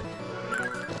don't need to do that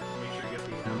anymore. Make sure you get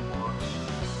the M blocks.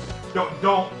 Don't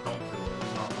do it.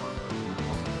 It's not worth it.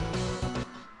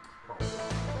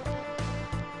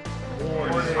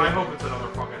 I hope it's another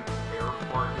fucking air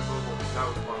part removal. That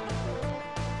was fucking cool.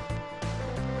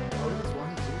 Oh, that's 1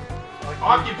 and 2. Like,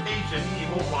 Occupation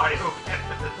Evil Biochemist.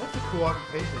 That's a cool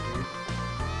occupation, dude.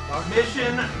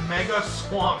 Mission Mega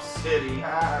Swamp City.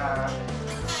 That's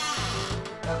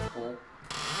cool.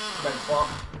 Big swamp.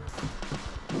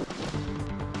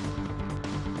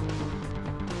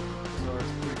 So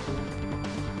it's pretty cool.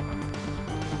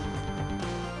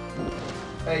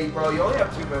 Hey, bro, you only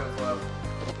have 2 minutes left.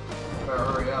 Better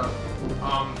hurry up.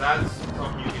 That's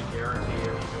something you can guarantee if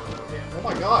you do no damage. Oh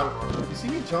my god, you see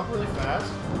me jump really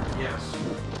fast? Yes.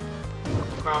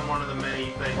 Found one of the many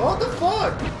things. What the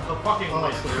fuck? The fucking Oh,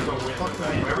 wind. so There's a wind. fuck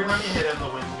that. Every time you hit it, the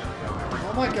wind's gonna go. Every Oh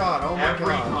time. my god, oh my Every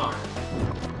god. time.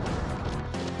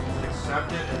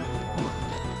 Accept it and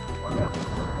move on.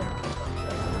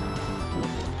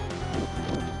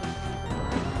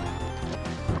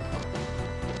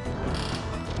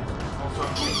 Also,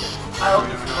 I hope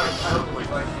this is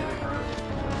like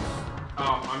I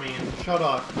mean, Shut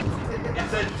up. it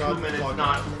said 2 Shut minutes, fuck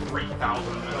not up.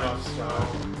 3,000 minutes. Shut up,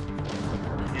 So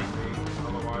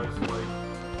like.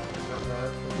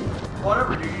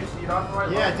 Whatever, dude. You don't have to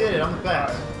write. Yeah, I did it. I'm the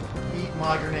best. Eat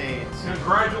my grenades.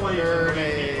 Congratulations, you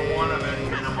beat one of the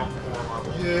minimum 4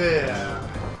 levels. Yeah.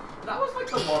 That was like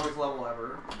the longest level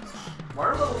ever. Why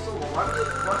are levels so long? Why did it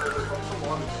go so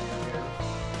long?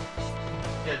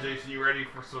 Yeah, Jason, you ready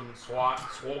for some SWAT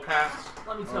swole cats?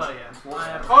 Let me tell you. I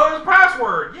have Oh, there's a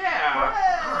password! Yeah!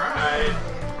 Alright.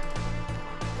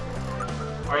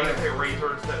 Are you gonna say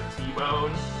Razor instead of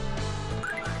T-Bone?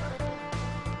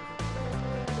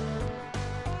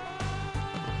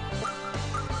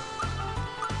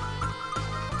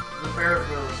 The Ferris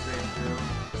wheel is the same too.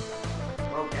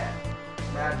 Okay.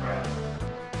 Mad cat.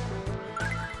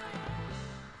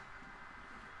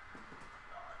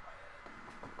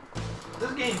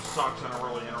 This game sucks in a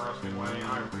really interesting way, and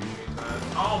I appreciate that.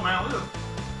 Oh man, look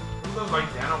at those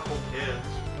identical kids.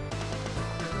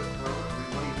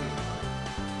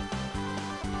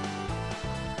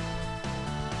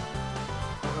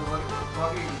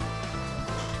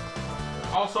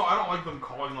 Also, I don't like them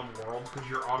calling them worlds, because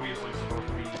you're obviously supposed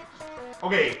to be...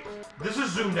 Okay, this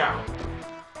is zoomed out.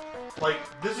 Like,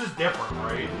 this is different,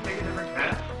 right? Take a different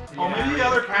cat. Oh, maybe the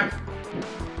other cat...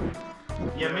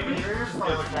 Yeah, maybe Razor's the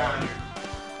other cat.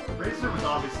 Razor was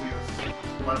obviously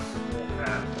the less small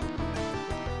cat.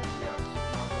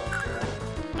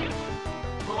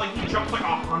 But like, he jumps like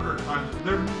 100 times.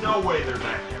 There's no way they're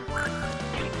that different.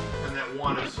 And that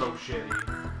one is so shitty.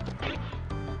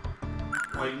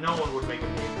 Like, no one would make a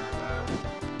game like that.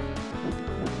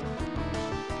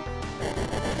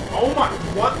 Oh my,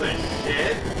 what the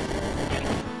shit?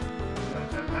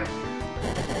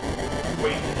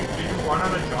 Wait, did you run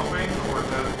out of jumping, or is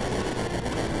that...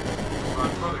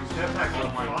 Another jetpack on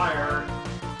my fire.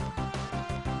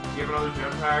 You have another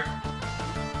jetpack?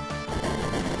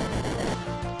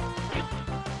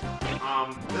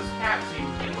 This cat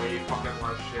seems way fucking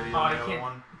less shitty than the other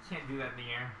one. You can't do that in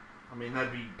the air. I mean,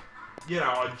 that'd be, you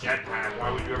know, a jetpack. Why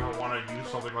would you ever want to use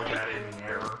something like that in the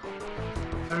air?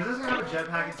 So is this gonna have a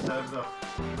jetpack instead of the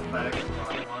pathetic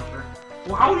rocket launcher?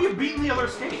 Well, how would you beat in the other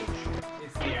stage?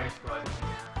 It's the X button.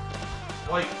 Yeah.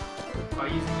 Like, By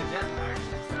using the jetpack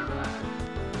instead of that.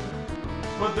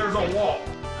 but there's a wall.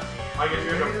 I guess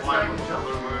you're Maybe gonna this fly guy with can the jump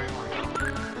other through. way.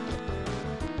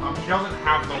 He doesn't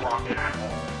have the rocket at all.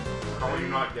 How are you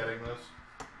not getting this?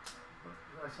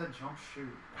 I said jump shoot.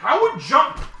 How would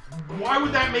jump? Why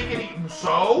would that make any...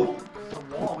 So? The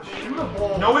wall was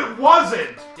shootable. No, it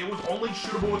wasn't! It was only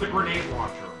shootable with a grenade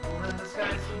launcher. Well, then this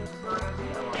guy seems not gonna be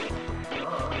like,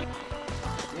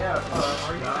 Yeah,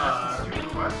 are you asking stupid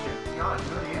questions? God, you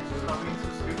know the answers. Stop being so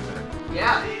stupid.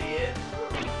 yeah, idiot.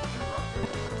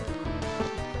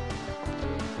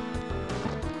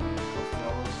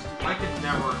 I can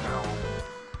never tell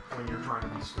when you're trying to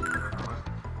be stupid or not.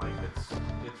 Like, it's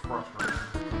frustrating.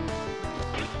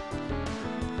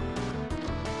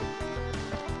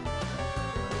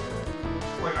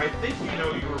 Like, I think you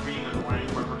know you were being annoying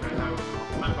by pretending that was a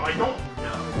compliment, but I don't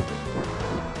know.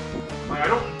 Like, I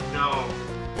don't know.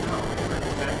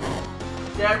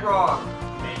 Dead wrong.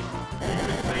 Maybe. You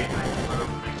could say things, but it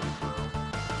doesn't make them true.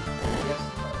 Yes,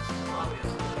 it does.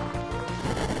 Obviously.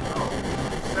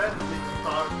 Said that they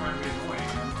thought I was trying to be annoying.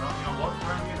 You know what?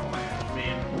 Trying to be annoying. I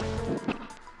mean,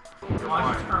 you're Why don't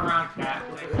you fine. turn around, cat?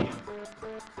 Thank you.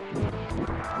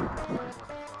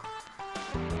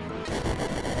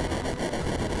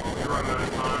 You're running out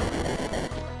of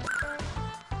time.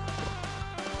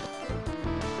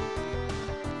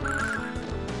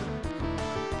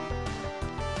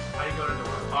 How do you go to the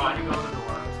door? How do you go to the door?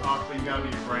 But you gotta be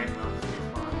right enough to be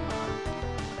fun.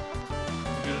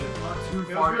 Too It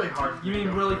was far. really hard for You me to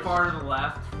mean go really first. far to the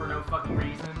left for no fucking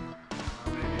reason?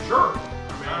 Maybe. Sure. I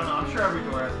don't know. I'm sure every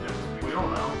door has a different speed. We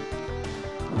don't know.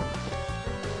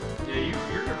 Yeah,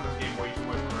 you're giving this game way too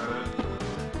much credit.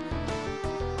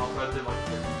 Also, I did like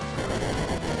 50.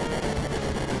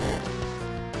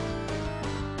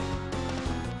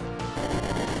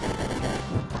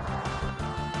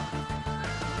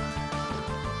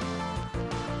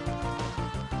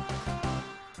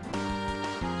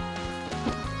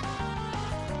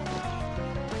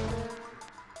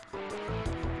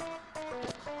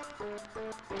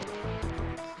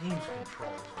 Game's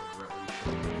controls are really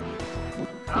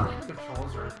shitty. I don't think the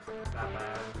controls are that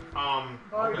bad. I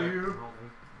do.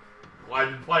 Well, I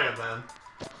didn't play it then.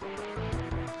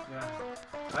 Yeah.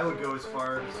 I would go as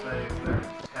far as say they're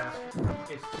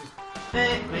catastrophe. It's just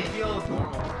they feel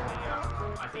normal to me. I don't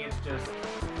know. I think it's just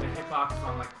the hitboxes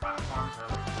on like platforms are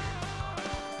like weird.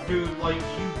 Dude, like,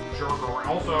 you jerk around.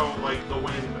 Also, like, the wind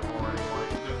already,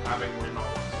 like, just having wind on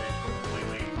one stage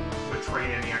completely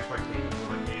betrayed any expectations of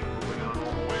the game moving in a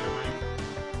normal way to me.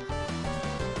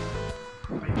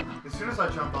 soon as I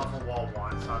jumped off the wall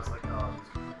once, I was like, oh,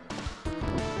 it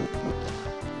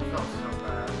felt so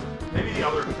bad. Maybe the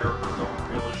other characters don't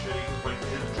feel as shitty because like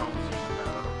his jump seems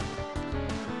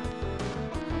better.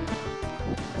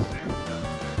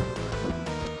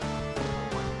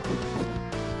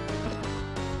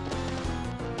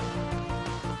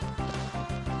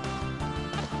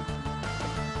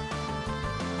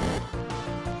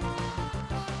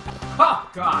 Oh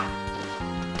God!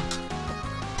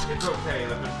 It's okay,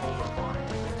 the controls are fine. You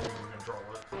can control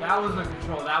it. That wasn't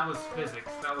control. That was physics.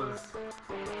 That was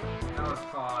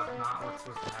called not what's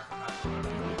supposed to happen.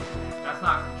 That's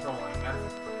not controlling.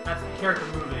 That's the character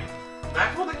moving.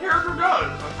 That's what the character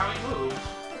does. That's how he moves.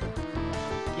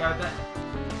 Yeah, but that.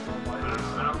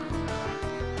 I don't consider that.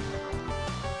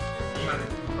 You gotta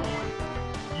control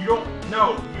anything. You don't.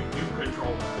 No, you do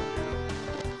control that,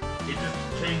 dude. It just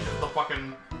changes the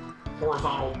fucking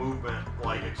horizontal movement,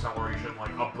 like acceleration,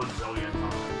 like a bazillion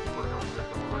times for no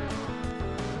particular reason.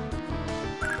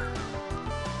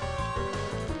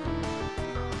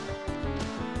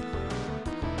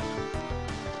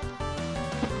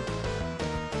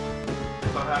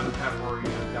 So that happened where you're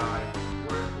gonna die.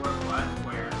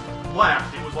 Where?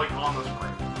 Left, it was like on the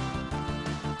screen.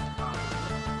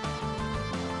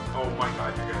 Oh my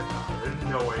god, you're gonna die. There's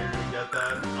no way you're gonna get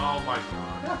that. Oh my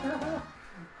god.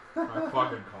 I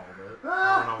fucking called it.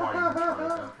 I don't know why you tried at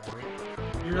that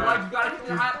point. You're like, you gotta get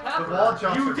the hot The pepper. wall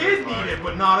jumps You are did really need hard. it,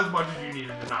 but not as much as you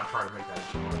needed to not try to make that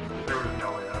jump. There was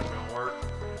no way that was gonna work.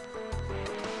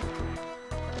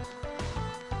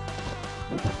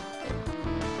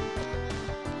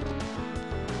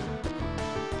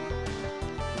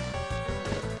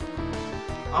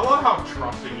 I love how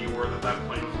trusting you were that that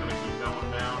plane was gonna keep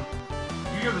going down.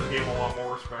 You give this game a lot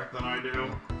more respect than I do.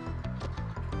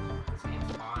 This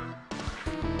game's fine.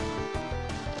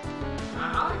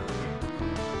 I like this game.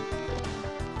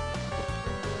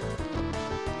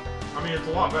 I mean, it's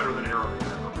a lot better than Arrow Gun.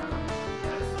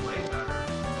 Yeah, this is way better.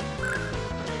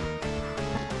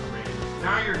 I mean,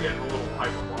 now you're getting a little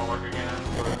hyperbolic again,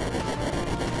 but...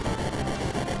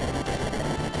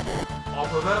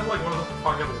 Also, that's like one of the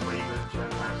fucking lamest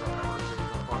jetpacks I've ever seen in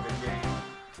a fucking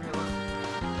game.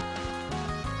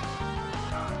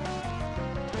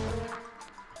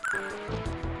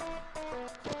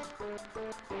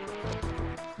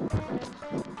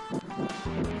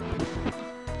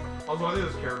 Also, I think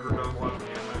this character does a lot of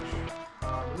damage.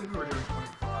 I believe we were doing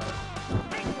 25.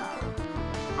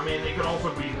 I mean, it could also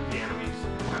be that the enemies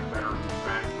have better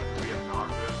defense, which would be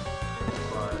obnoxious,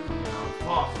 but, you know, it's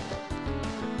possible.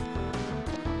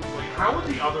 Like, how would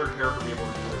the other character be able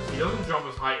to do this? He doesn't jump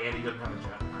as high and he doesn't have a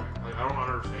jetpack. Like, I don't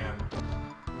understand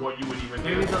what you would even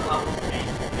Maybe do. the level change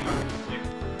depending on who's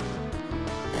picked.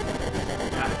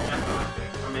 That's what I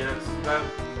think. I mean, that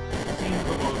seems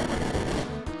the most...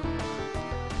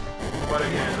 But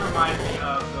again, This reminds me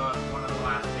of one of the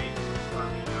last stages from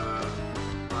the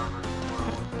Farmer's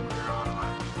World when we were on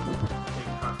like big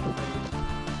custom stage.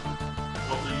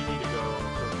 well, so you need to go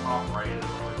to the top right and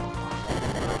only go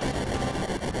on.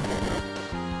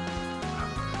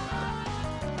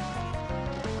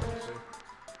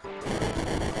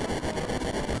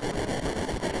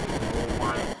 Oh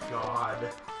my god.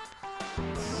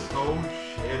 So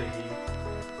shitty.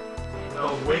 The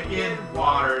Wicked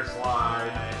Water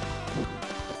Slide.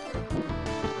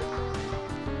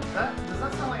 Does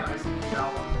that sound like an ICP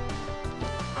album?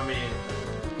 I mean,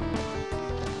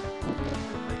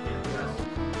 I can't guess.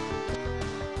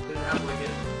 Did it have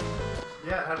Wicked?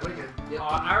 Yeah, it had Wicked.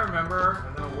 I remember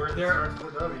I know where it There- starts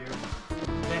with a W.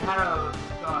 they had a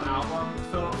album.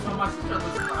 So my sister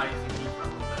listened to ICP for a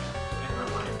little bit in her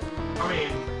life, I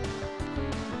mean,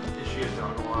 is she a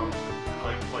juggalo?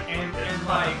 Like, and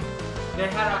like they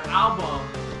had an album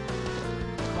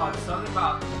called something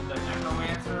about the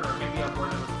necromancer, or maybe a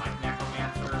word that was like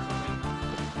necromancer or something.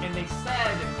 And they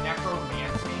said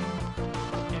necromancing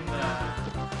in the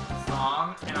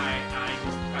song, and I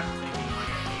just kept thinking like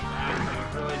I hate that. Like it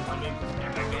really annoyed me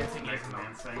because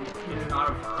necromancing is not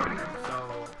a verb. So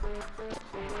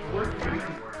The word can be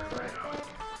any word, right?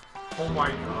 oh my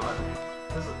god.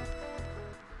 This is...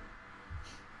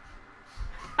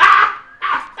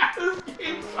 This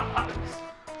game sucks.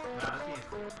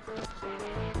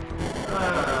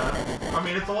 I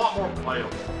mean, it's a lot more playable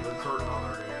than certain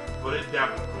other games, but it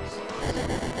definitely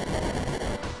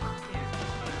sucks.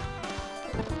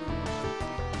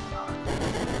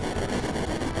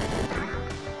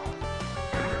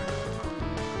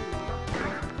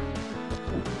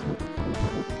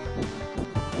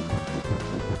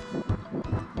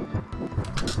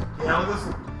 Yeah, look at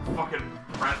this fucking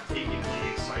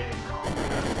breathtakingly exciting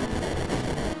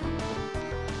combat.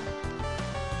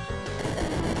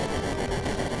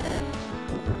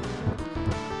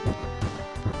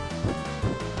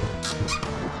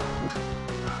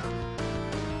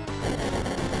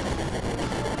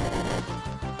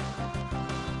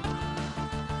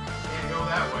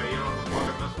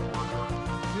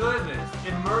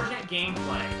 emergent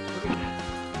gameplay. Look at this.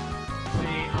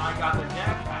 See, I got the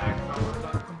jetpack, so I'm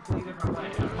going a completely different way.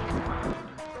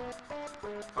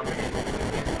 I mean,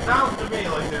 it sounds to me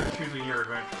like they're choosing your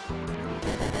adventure.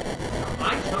 I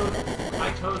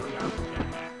chose the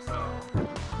jetpack, so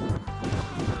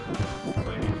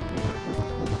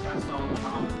that's all the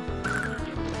problem.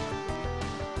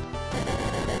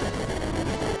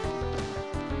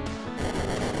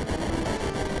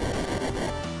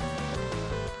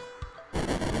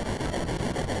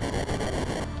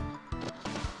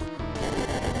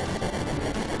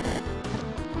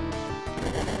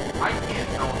 I can't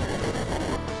tell if you're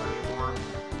doing this anymore.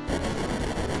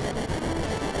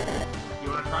 You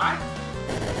wanna try?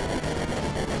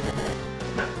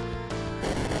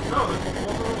 No, this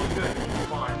controls are really good. It's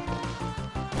fine.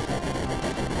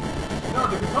 No,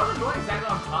 the controls are doing exactly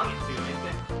what I'm telling you to.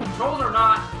 The controls are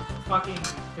not fucking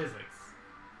physics.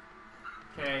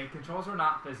 Okay, controls are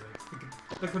not physics.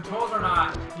 The controls are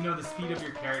not, you know, the speed of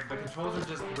your character. The controls are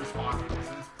just responsiveness.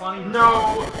 And it's funny.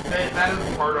 No, that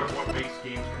is part of what makes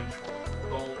games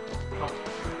controllable.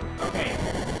 Okay,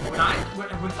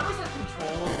 when somebody says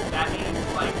controls, that means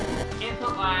like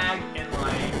input lag and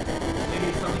like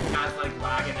maybe something has like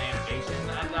lag in animation.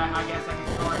 I guess I can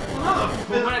call it.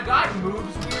 But when a guy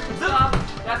moves weird and stuff,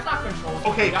 that's not controls.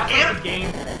 Okay, that's like the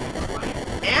game.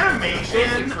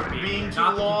 Animation being too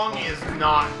long is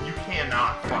not. You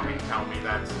cannot fucking tell me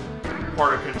that's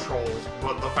part of controls.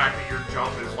 But the fact that your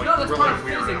jump is like No, that's really part of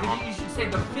weird. physics. You should say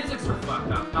the physics are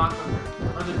fucked up, not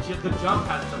the jump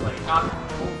has delay, not the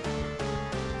controls.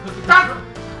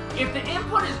 If the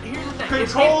input is here's the thing.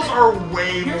 Controls are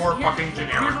way more fucking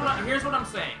generic. Here's what I'm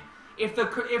saying. If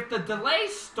the delay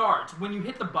starts when you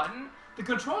hit the button, the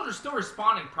controls are still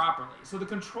responding properly. So the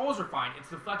controls are fine. It's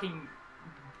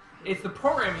the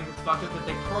programming that's fucked up that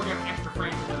they programmed extra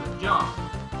frames into the jump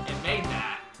and made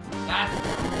that. That's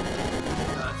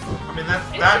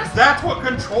that's what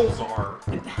controls are.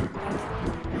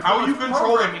 How you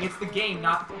control it? It's the game,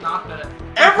 not the.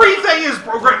 Everything is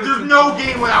programmed. There's no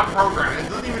game without programming. It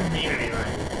doesn't even mean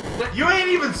anything. You ain't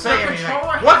even saying anything.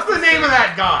 What's the name of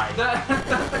that guy?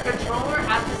 The controller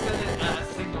has to send a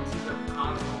signal to the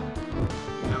console.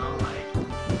 You know, like.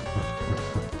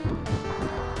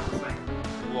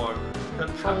 Look,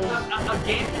 controls. A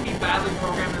game can be badly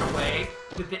programmed in a way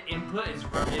that the input is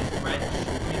read.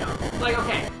 You know, like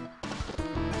okay,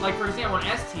 like for example, on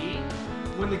ST.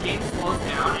 When the game slows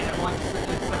down and it only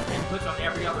accepts inputs on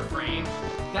every other frame,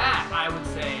 that I would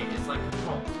say is like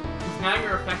controls. Because now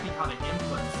you're affecting how the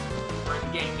inputs are in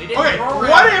the game. They didn't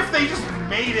program. What if they just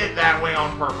made it that way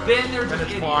on purpose? Then they're just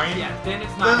it's idiots. fine. Yeah, then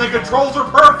it's not. Then the controls are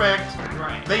perfect.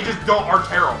 Right. They just are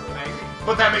terrible. I agree.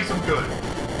 But that makes them good.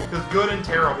 Because good and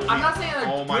terrible. I'm not saying they're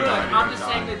oh my good. God, I'm just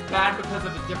saying it's bad because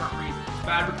of a different reason. It's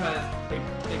bad because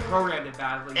they programmed it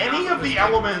badly. Any of the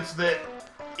elements that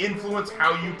influence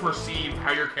how you perceive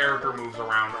how your character moves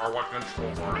around are what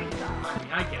controls are. I mean,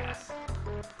 I guess.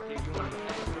 If you want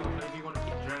to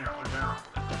get general.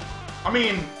 I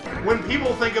mean, when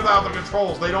people think about the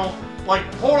controls, they don't, like,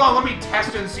 hold on, let me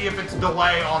test and see if it's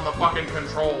delay on the fucking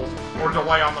controls or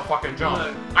delay on the fucking jump.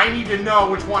 Look. I need to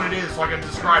know which one it is so I can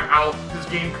describe how this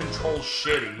game controls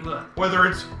shitty. Look. Whether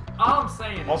it's... All I'm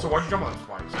saying is... Also, why'd you jump on those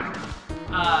spikes?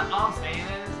 All I'm saying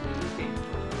is this game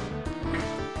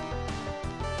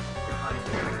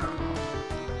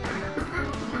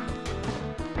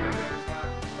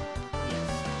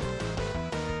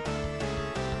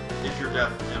Is your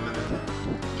death imminent?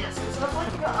 Yes, it sounds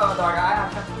like you got. Oh, dog, I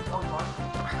have to do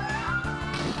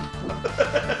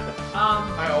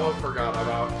I almost forgot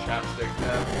about chapstick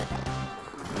death.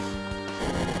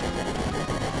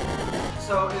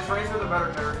 So, is Razor the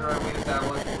better character as we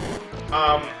established?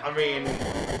 I mean,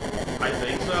 I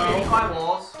think Can he so. climb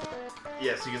walls?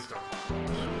 Yes, he gets to. So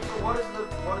what is the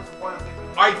point of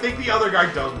thinking? I think the other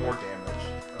guy does more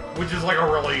damage, which is like a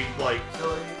really, like,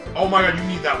 So, oh my god, you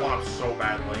need that one up so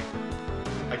badly.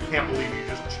 I can't believe you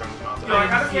just chose not to. No, I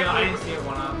gotta get I didn't see it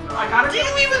one up. So I gotta Do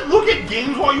you even look at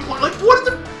games while you play? Like, what is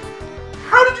the...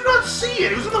 How did you not see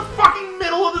it? It was in the fucking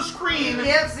middle of the screen. You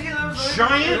can't see those.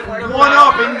 Giant Like,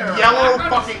 one-up in background. yellow Background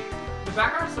is- fucking... The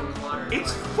background is so cluttered.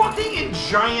 It's fucking a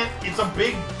giant... It's a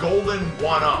big golden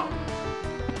one-up.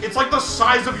 It's like the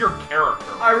size of your character.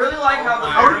 I really like how the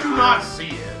How did you not see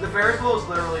it? The Ferris wheel is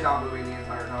literally not moving the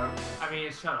entire time. I mean,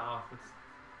 it's shut off. It's...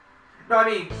 No, I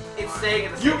mean, it's staying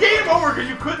in the You same game place. over because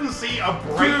you couldn't see a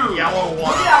bright Dude, yellow Look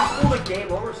one. at how cool the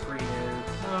game over screen is.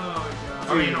 Oh my god.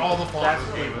 I mean, all the font That's of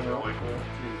this game is really really cool. No,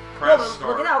 Press but start.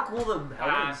 look at how cool the helmet and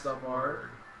Password. stuff are.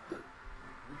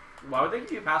 Why would they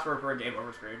give you a password for a game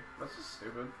over screen? That's just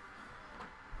stupid.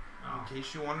 In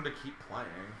case you wanted to keep playing.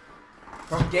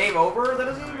 From game over? That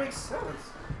doesn't even make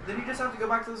sense. Then you just have to go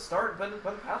back to the start and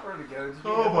play the pattern again.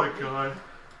 Oh my god.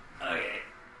 Okay.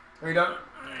 Are you done?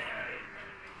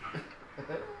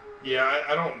 Yeah,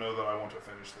 I don't know that I want to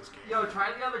finish this game. Yo,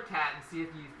 try the other cat and see if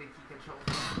you think he controls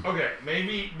it. Okay,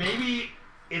 maybe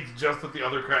it's just that the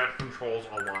other cat controls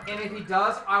a lot. And if he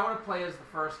does, I want to play as the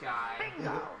first guy.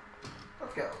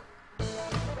 Let's go.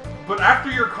 But after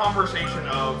your conversation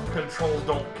of controls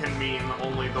can mean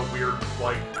only the weird,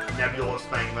 like, nebulous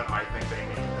thing that I think they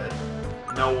mean, that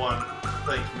no one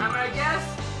thinks means. I mean, I guess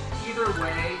either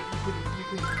way, you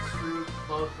can construe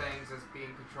both things as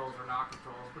being controls or not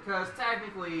controls. Because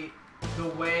technically, the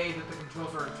way that the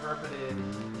controls are interpreted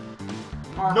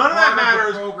are None of that part the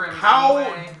matters. program How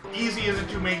anyway. easy is it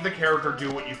to make the character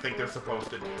do what you think they're supposed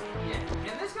to do? Yeah,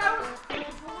 and this guy was totally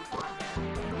fine,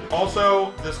 man.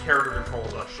 Also, this character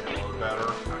controls a shitload better.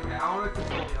 Okay, I want to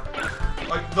control the other guy.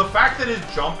 Like, the fact that his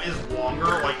jump is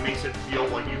longer, like, makes it feel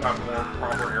like you have more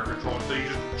proper air control, so you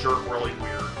just jerk really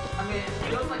weird. I mean, it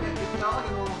feels like it felt like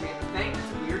a normal game. The thing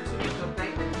that's weird to me, the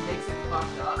thing that makes it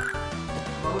fucked up,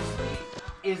 mostly,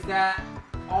 is that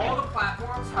all the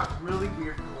platforms have really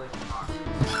weird collision boxes.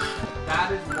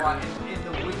 That is what, and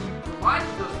the way you provide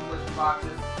those collision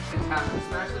boxes is happening,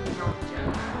 especially when you're on the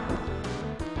jetpack.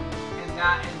 And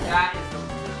that is the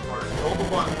weird part. Hold the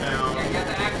button down. Yeah, you have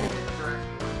to actually hit the direction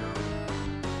you want to go.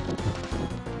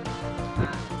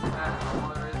 That's all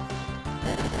there is.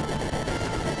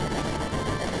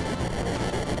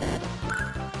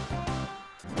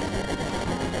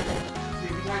 See,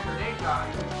 if you had grenade guy,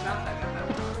 you could shot that, get that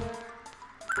one.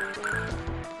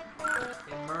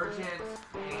 Emergent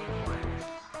gameplay.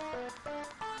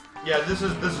 Yeah, this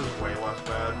is way less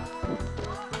bad.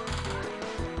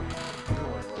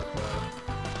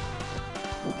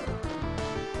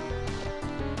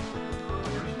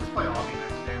 We should just play Obby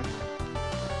next game.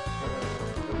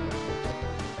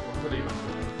 What's it even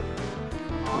mean?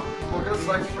 We'll go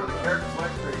select for the character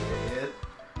select for you, idiot.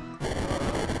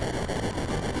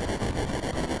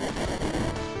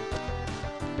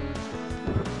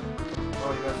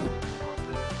 Oh, you messed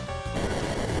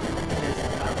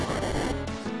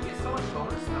So you get so much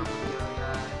bonus stuff with the other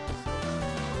guy.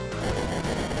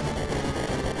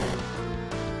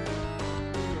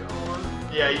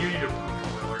 Yeah, you need a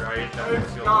controller, right? That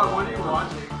makes you Scott, what are you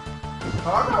watching?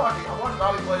 Oh, I'm not watching. I'm watching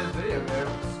Bobby play this video game.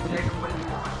 Jacob, what are you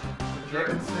watching?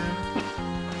 Jacobson.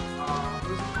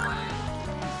 Who's he playing?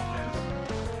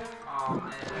 Oh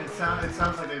man. It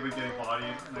sounds like they've been getting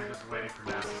bodied and they're just waiting for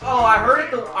NASA. Oh, I heard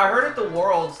at the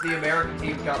Worlds the American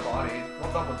team got bodied.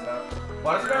 What's up with that?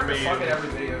 Why does America suck at every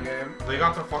video game? They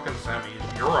got to fucking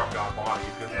semis. Europe got bodied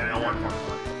because no one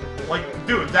fucking. Like,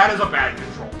 dude, that is a bad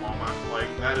control moment. Like,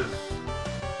 that is.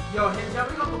 Yo, him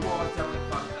jumping off the wall is definitely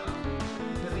fucked up.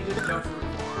 Because he just jumps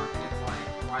really far, and it's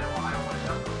like, I don't want to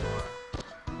jump so far.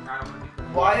 Like, I don't want to do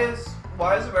that.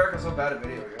 Why is America so bad at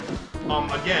video games?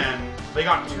 Again, they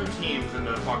got 2 teams in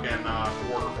the fucking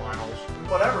quarterfinals.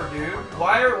 Whatever, dude.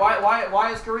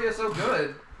 Why is Korea so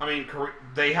good? I mean,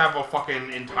 they have a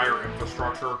fucking entire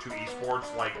infrastructure to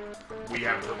esports, like we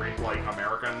have to read like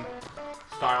American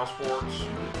style sports.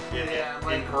 It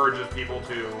encourages people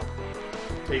to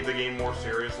take the game more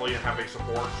seriously and have a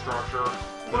support structure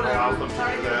that allows them to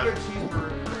do that.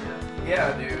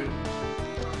 Yeah, dude.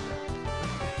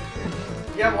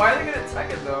 Yeah, why are they good at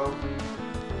Tekken though?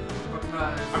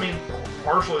 I mean,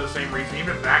 partially the same reason.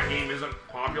 Even if that game isn't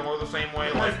popular the same way,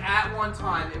 Because like at one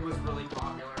time it was really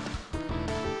popular.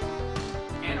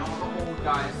 And all the old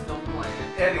guys still play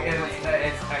it. And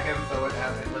it's Tekken, so it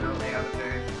literally hasn't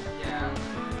changed. Yeah.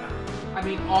 I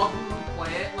mean, all the people who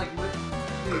play it, like,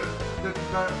 the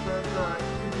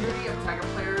community of Tekken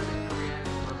players in Korea is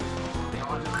really small. They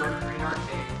all just go to Korean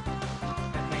arcade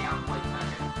and hang out and play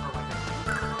Tekken for like a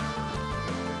year.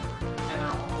 And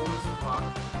they're all old as fuck.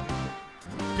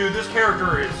 dude, this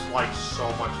character is like so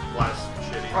much less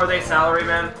shitty. Are they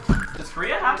salarymen? Does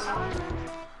Korea have salarymen?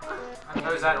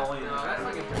 Or is that only? No, that's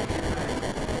like a Korean thing.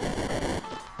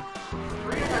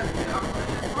 Korea has,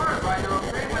 as far as I know,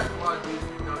 Korea has a lot of dudes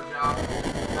who no job.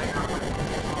 Like, not much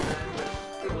all that, but,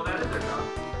 well, that is their job.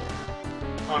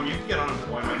 You can get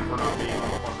unemployment for not being on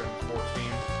a fucking sports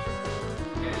team.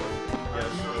 Yeah, Yes,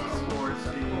 Sports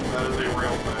team. that is a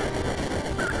real thing.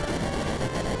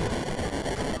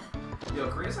 Yo,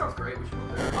 Korea sounds great. We should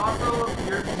go there. Also,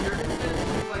 your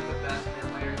he's like the best mid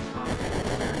laner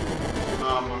I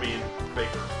mean,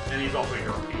 Baker, and he's also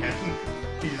European.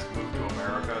 He's moved to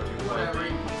America to play. whatever. He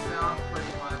sounds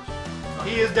pretty much.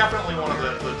 He is definitely one of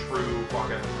the true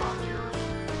fucking top tiers.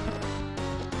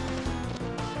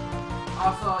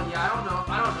 Also, yeah, I don't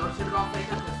know shit about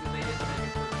Faker because they didn't make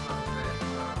it to the fucking thing.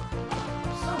 So.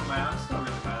 So man, I'm still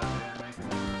really bad at the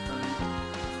animation.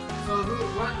 So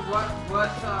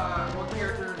what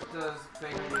characters does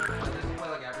Baker play? Does he play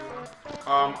like everyone?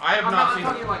 I have I'm not seen.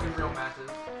 talking like in real matches.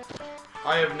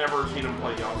 I have never seen him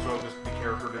play Yasuo because the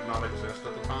character did not exist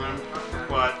at the time. Okay.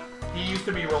 But he used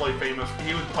to be really famous.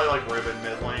 He would play like Riven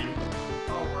mid lane.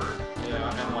 Oh, word. Yeah,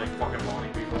 and like fucking body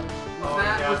people. Was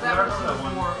that when I remember she that was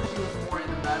one. more in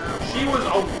the meta? She was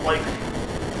like,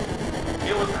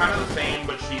 it was kind of the same,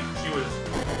 but she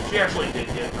actually did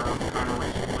get nerfed kind of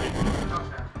recently.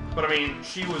 Okay. But I mean,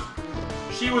 she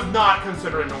was not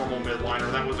considered a normal mid liner.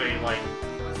 That was a like,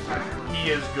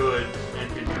 he is good and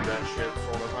can do that shit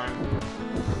sort of thing.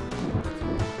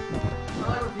 I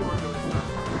like when people are doing stuff.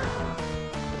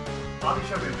 Bobby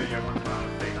showed me a video one time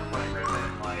of Baker playing Riven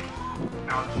and like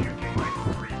out juking like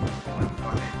 3 people and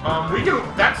fucking. We can.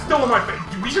 That's still in my face.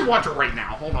 We should watch it right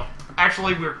now. Hold on.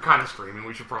 Actually, we're kind of streaming.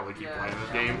 We should probably keep playing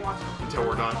this game until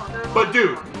we're done. But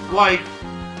dude, like,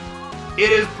 it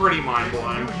is pretty mind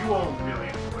blowing. You won't really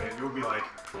enjoy it. You'll be like,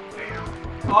 damn.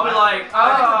 I'll be like,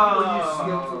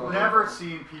 oh. Never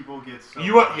seen people get so.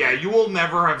 You will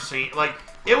never have seen like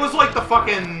it was like the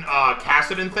fucking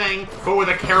Cassidon thing, but with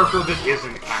a character that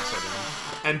isn't Cassidon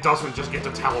and doesn't just get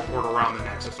to teleport around the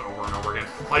Nexus over and over again.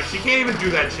 Like she can't even do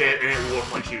that shit, and it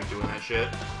looked like she was doing that shit.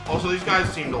 Also, these guys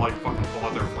seem to like fucking pull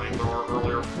out their flamethrower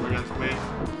earlier against me.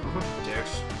 Bunch of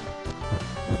dicks.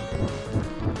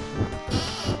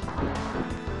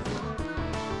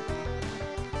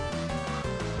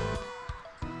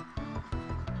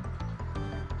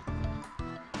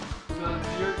 So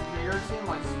your team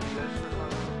like Swedish or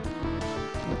something?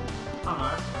 Oh, no,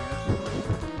 that's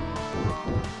fine.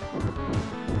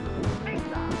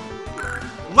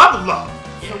 Level up!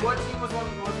 So what team was he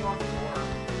on before?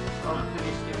 Oh, did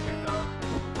he just get kicked out?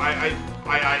 I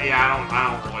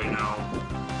don't really know.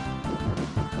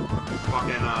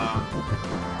 Fucking,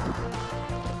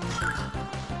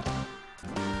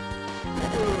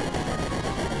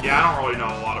 yeah, I don't really know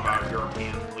a lot about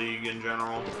European League in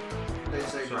general. They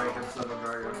say Drake instead of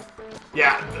Dragon.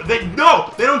 Yeah, they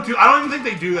don't do, I don't even think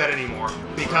they do that anymore,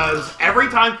 because every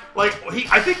time, like,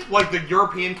 I think, like, the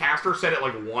European caster said it,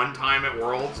 like, one time at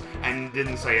Worlds, and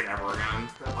didn't say it ever again.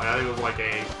 Like, I think it was,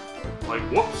 like,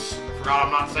 whoops, forgot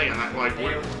I'm not saying that, like,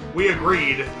 we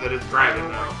agreed that it's Dragon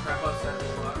now. Crepo said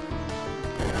fuck.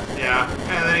 Yeah,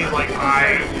 and then he's like,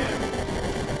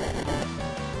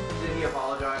 Did he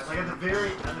apologize? Like at the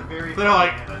very They're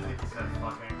like- end, I think he said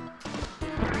fucking.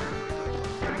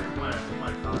 He might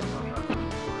have talked about that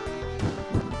before.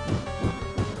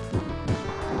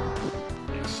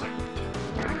 excitement.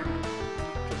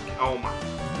 Oh my,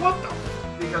 what the?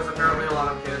 Because apparently a lot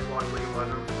of kids watch League of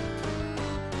Legends.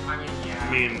 I mean, yeah.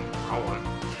 I mean, I would.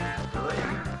 Really?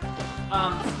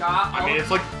 Scott. I mean,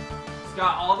 it's like,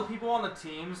 Scott. All the people on the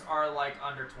teams are like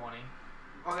under 20.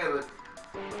 Okay, but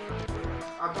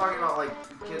I'm talking about like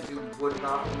kids who would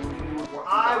not. Who would watch.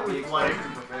 I not be would exposed like- to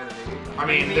profanity. I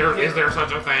mean, is there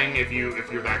such a thing if you're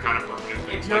that kind of person? If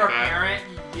Things you're like a that? parent,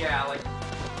 yeah, like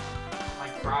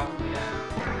probably.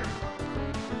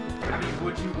 I mean,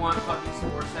 would you want fucking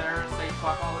SportsCenter to say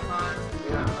fuck all the time?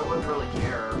 Yeah, I wouldn't really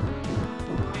care.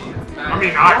 I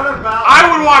mean, What about- I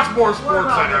would watch more What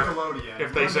about SportsCenter Nickelodeon?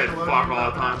 if they said Nickelodeon fuck all the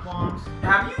about time. F-bombs?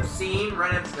 Have you seen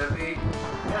Ren and Stimpy?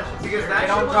 Yeah, Because They that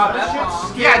don't shit was drop that F-bombs.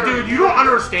 shit's Yeah, scary. dude, you don't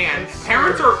understand. It's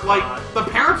Parents scary, are like Scott. the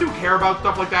parents who care about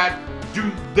stuff like that. Do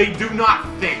not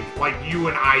think like you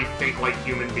and I think like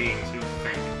human beings who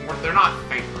think. They're not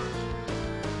thinkers.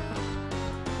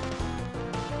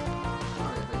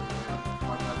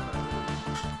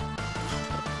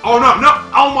 Oh no!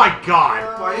 Oh my God!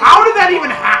 How did that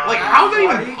even happen? Like, how is that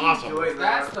even possible?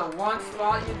 That's the one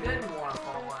spot you didn't want to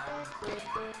fall in.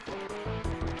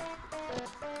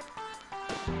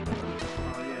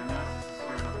 Oh yeah, Nasus is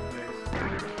scared of the face.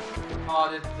 Oh,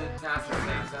 did Nasus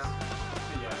say so?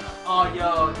 Yeah. Oh,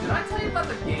 yo, did I tell you about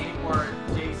the game where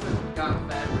Jason got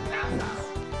fed with Nasus?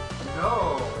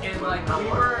 No. And like we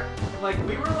were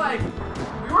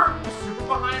super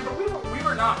behind, but we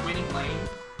were not winning lane.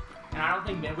 And I don't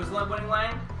think mid was winning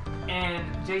lane. And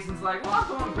Jason's like, well, I'm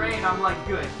going great. And I'm like,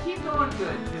 good, keep going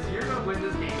good, because you're gonna win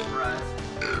this game for us.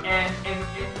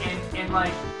 And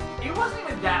like, it wasn't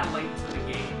even that late into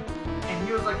the game. And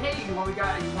he was like, hey, you want me to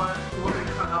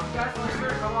come help you guys? I'm like, sure,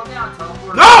 come on down,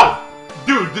 teleport. No!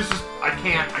 Dude, this is I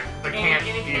can't And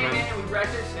he came even. in and we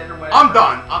wrecked his shit or whatever. I'm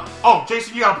done. Oh,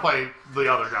 Jason, you gotta play the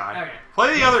other guy. Okay.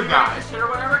 Play the other We guy. wrecked his shit or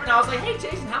whatever. And I was like, hey,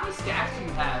 Jason, how many stacks do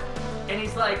you have? And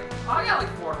he's like, oh, I got like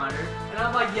 400. And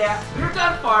I'm like, yeah, you're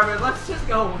done farming. Let's just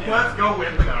go win. Let's go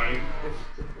win the game.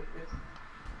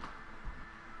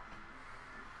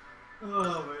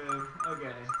 Oh, man.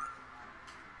 Okay.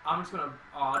 I'm just gonna.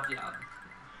 Oh, yeah.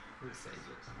 Who saves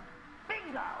it?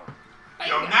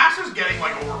 Yo, NASA's getting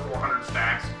like over 400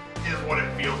 stacks is what it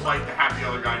feels like to have the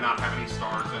other guy not have any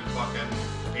stars in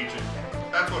fucking Agent K.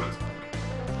 That's what it's like.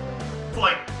 It's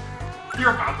like,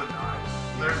 you're about to die.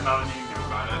 There's nothing you can do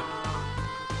about it.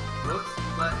 Whoops,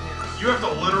 but You have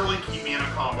to literally keep me in a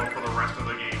combo for the rest of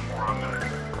the game or I'm gonna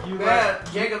die. you Man,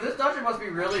 Jacob, this dungeon must be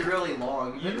really, really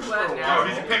long. You've been You this let for a now- Oh, while.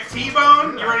 did you pick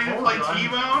T-Bone? You Yeah, ready to play hold on.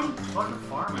 T-Bone? Fucking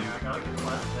farming. I gotta get the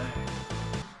last thing.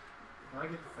 I gotta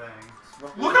get the thing.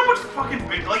 Look how much fucking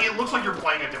big, like it looks like you're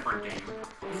playing a different game.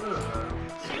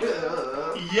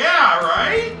 Yeah,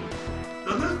 right?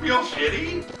 Doesn't this feel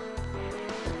shitty?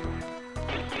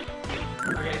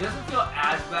 Okay, it doesn't feel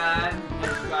as bad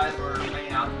as you guys were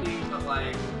laying out to be, but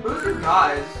like. Who's you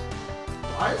guys?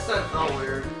 I just said it felt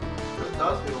weird. It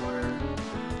does feel weird.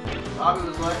 Bobby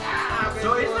was like,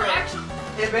 So is there actually?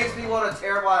 it makes me want to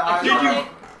tear my eyes Did out.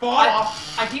 you fall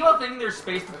off? I keep on thinking there's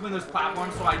space between those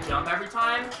platforms, so I jump every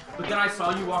time. But then I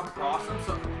saw you walk across them,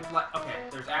 so like, okay,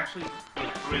 there's actually,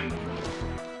 I mean,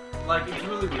 like, it's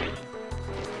really weird.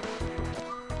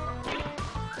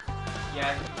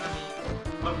 Yeah,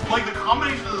 I like the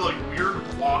combination of the like weird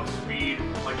walk speed,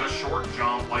 like the short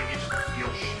jump, like it just feels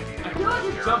shitty. I feel like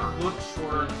your jump looked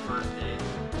shorter the first day.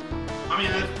 I mean,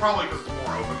 it's probably because it's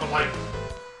more open, but like,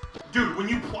 dude, when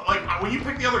you when you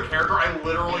pick the other character, I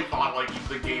literally thought like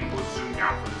the game was zoomed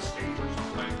out for this stage or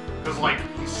something, because like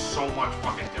he's so much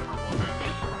fucking different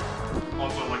looking.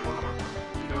 Also, like, look at my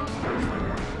you know, it's like,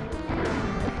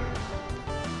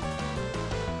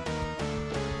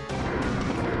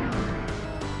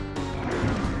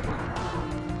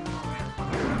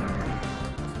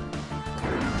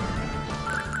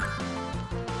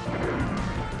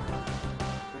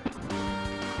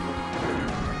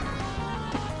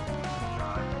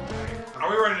 are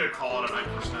we ready to call it a night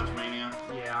for SNESMANIA?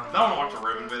 Yeah, I want to watch a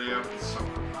Ribbon video. It's so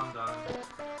good. I'm done.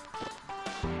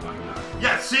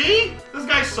 Yeah, see? This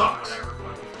guy sucks. Whatever,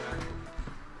 fuck this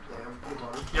guy. Damn,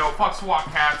 hold on. Yo, fuck SWAT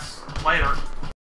cats. Later.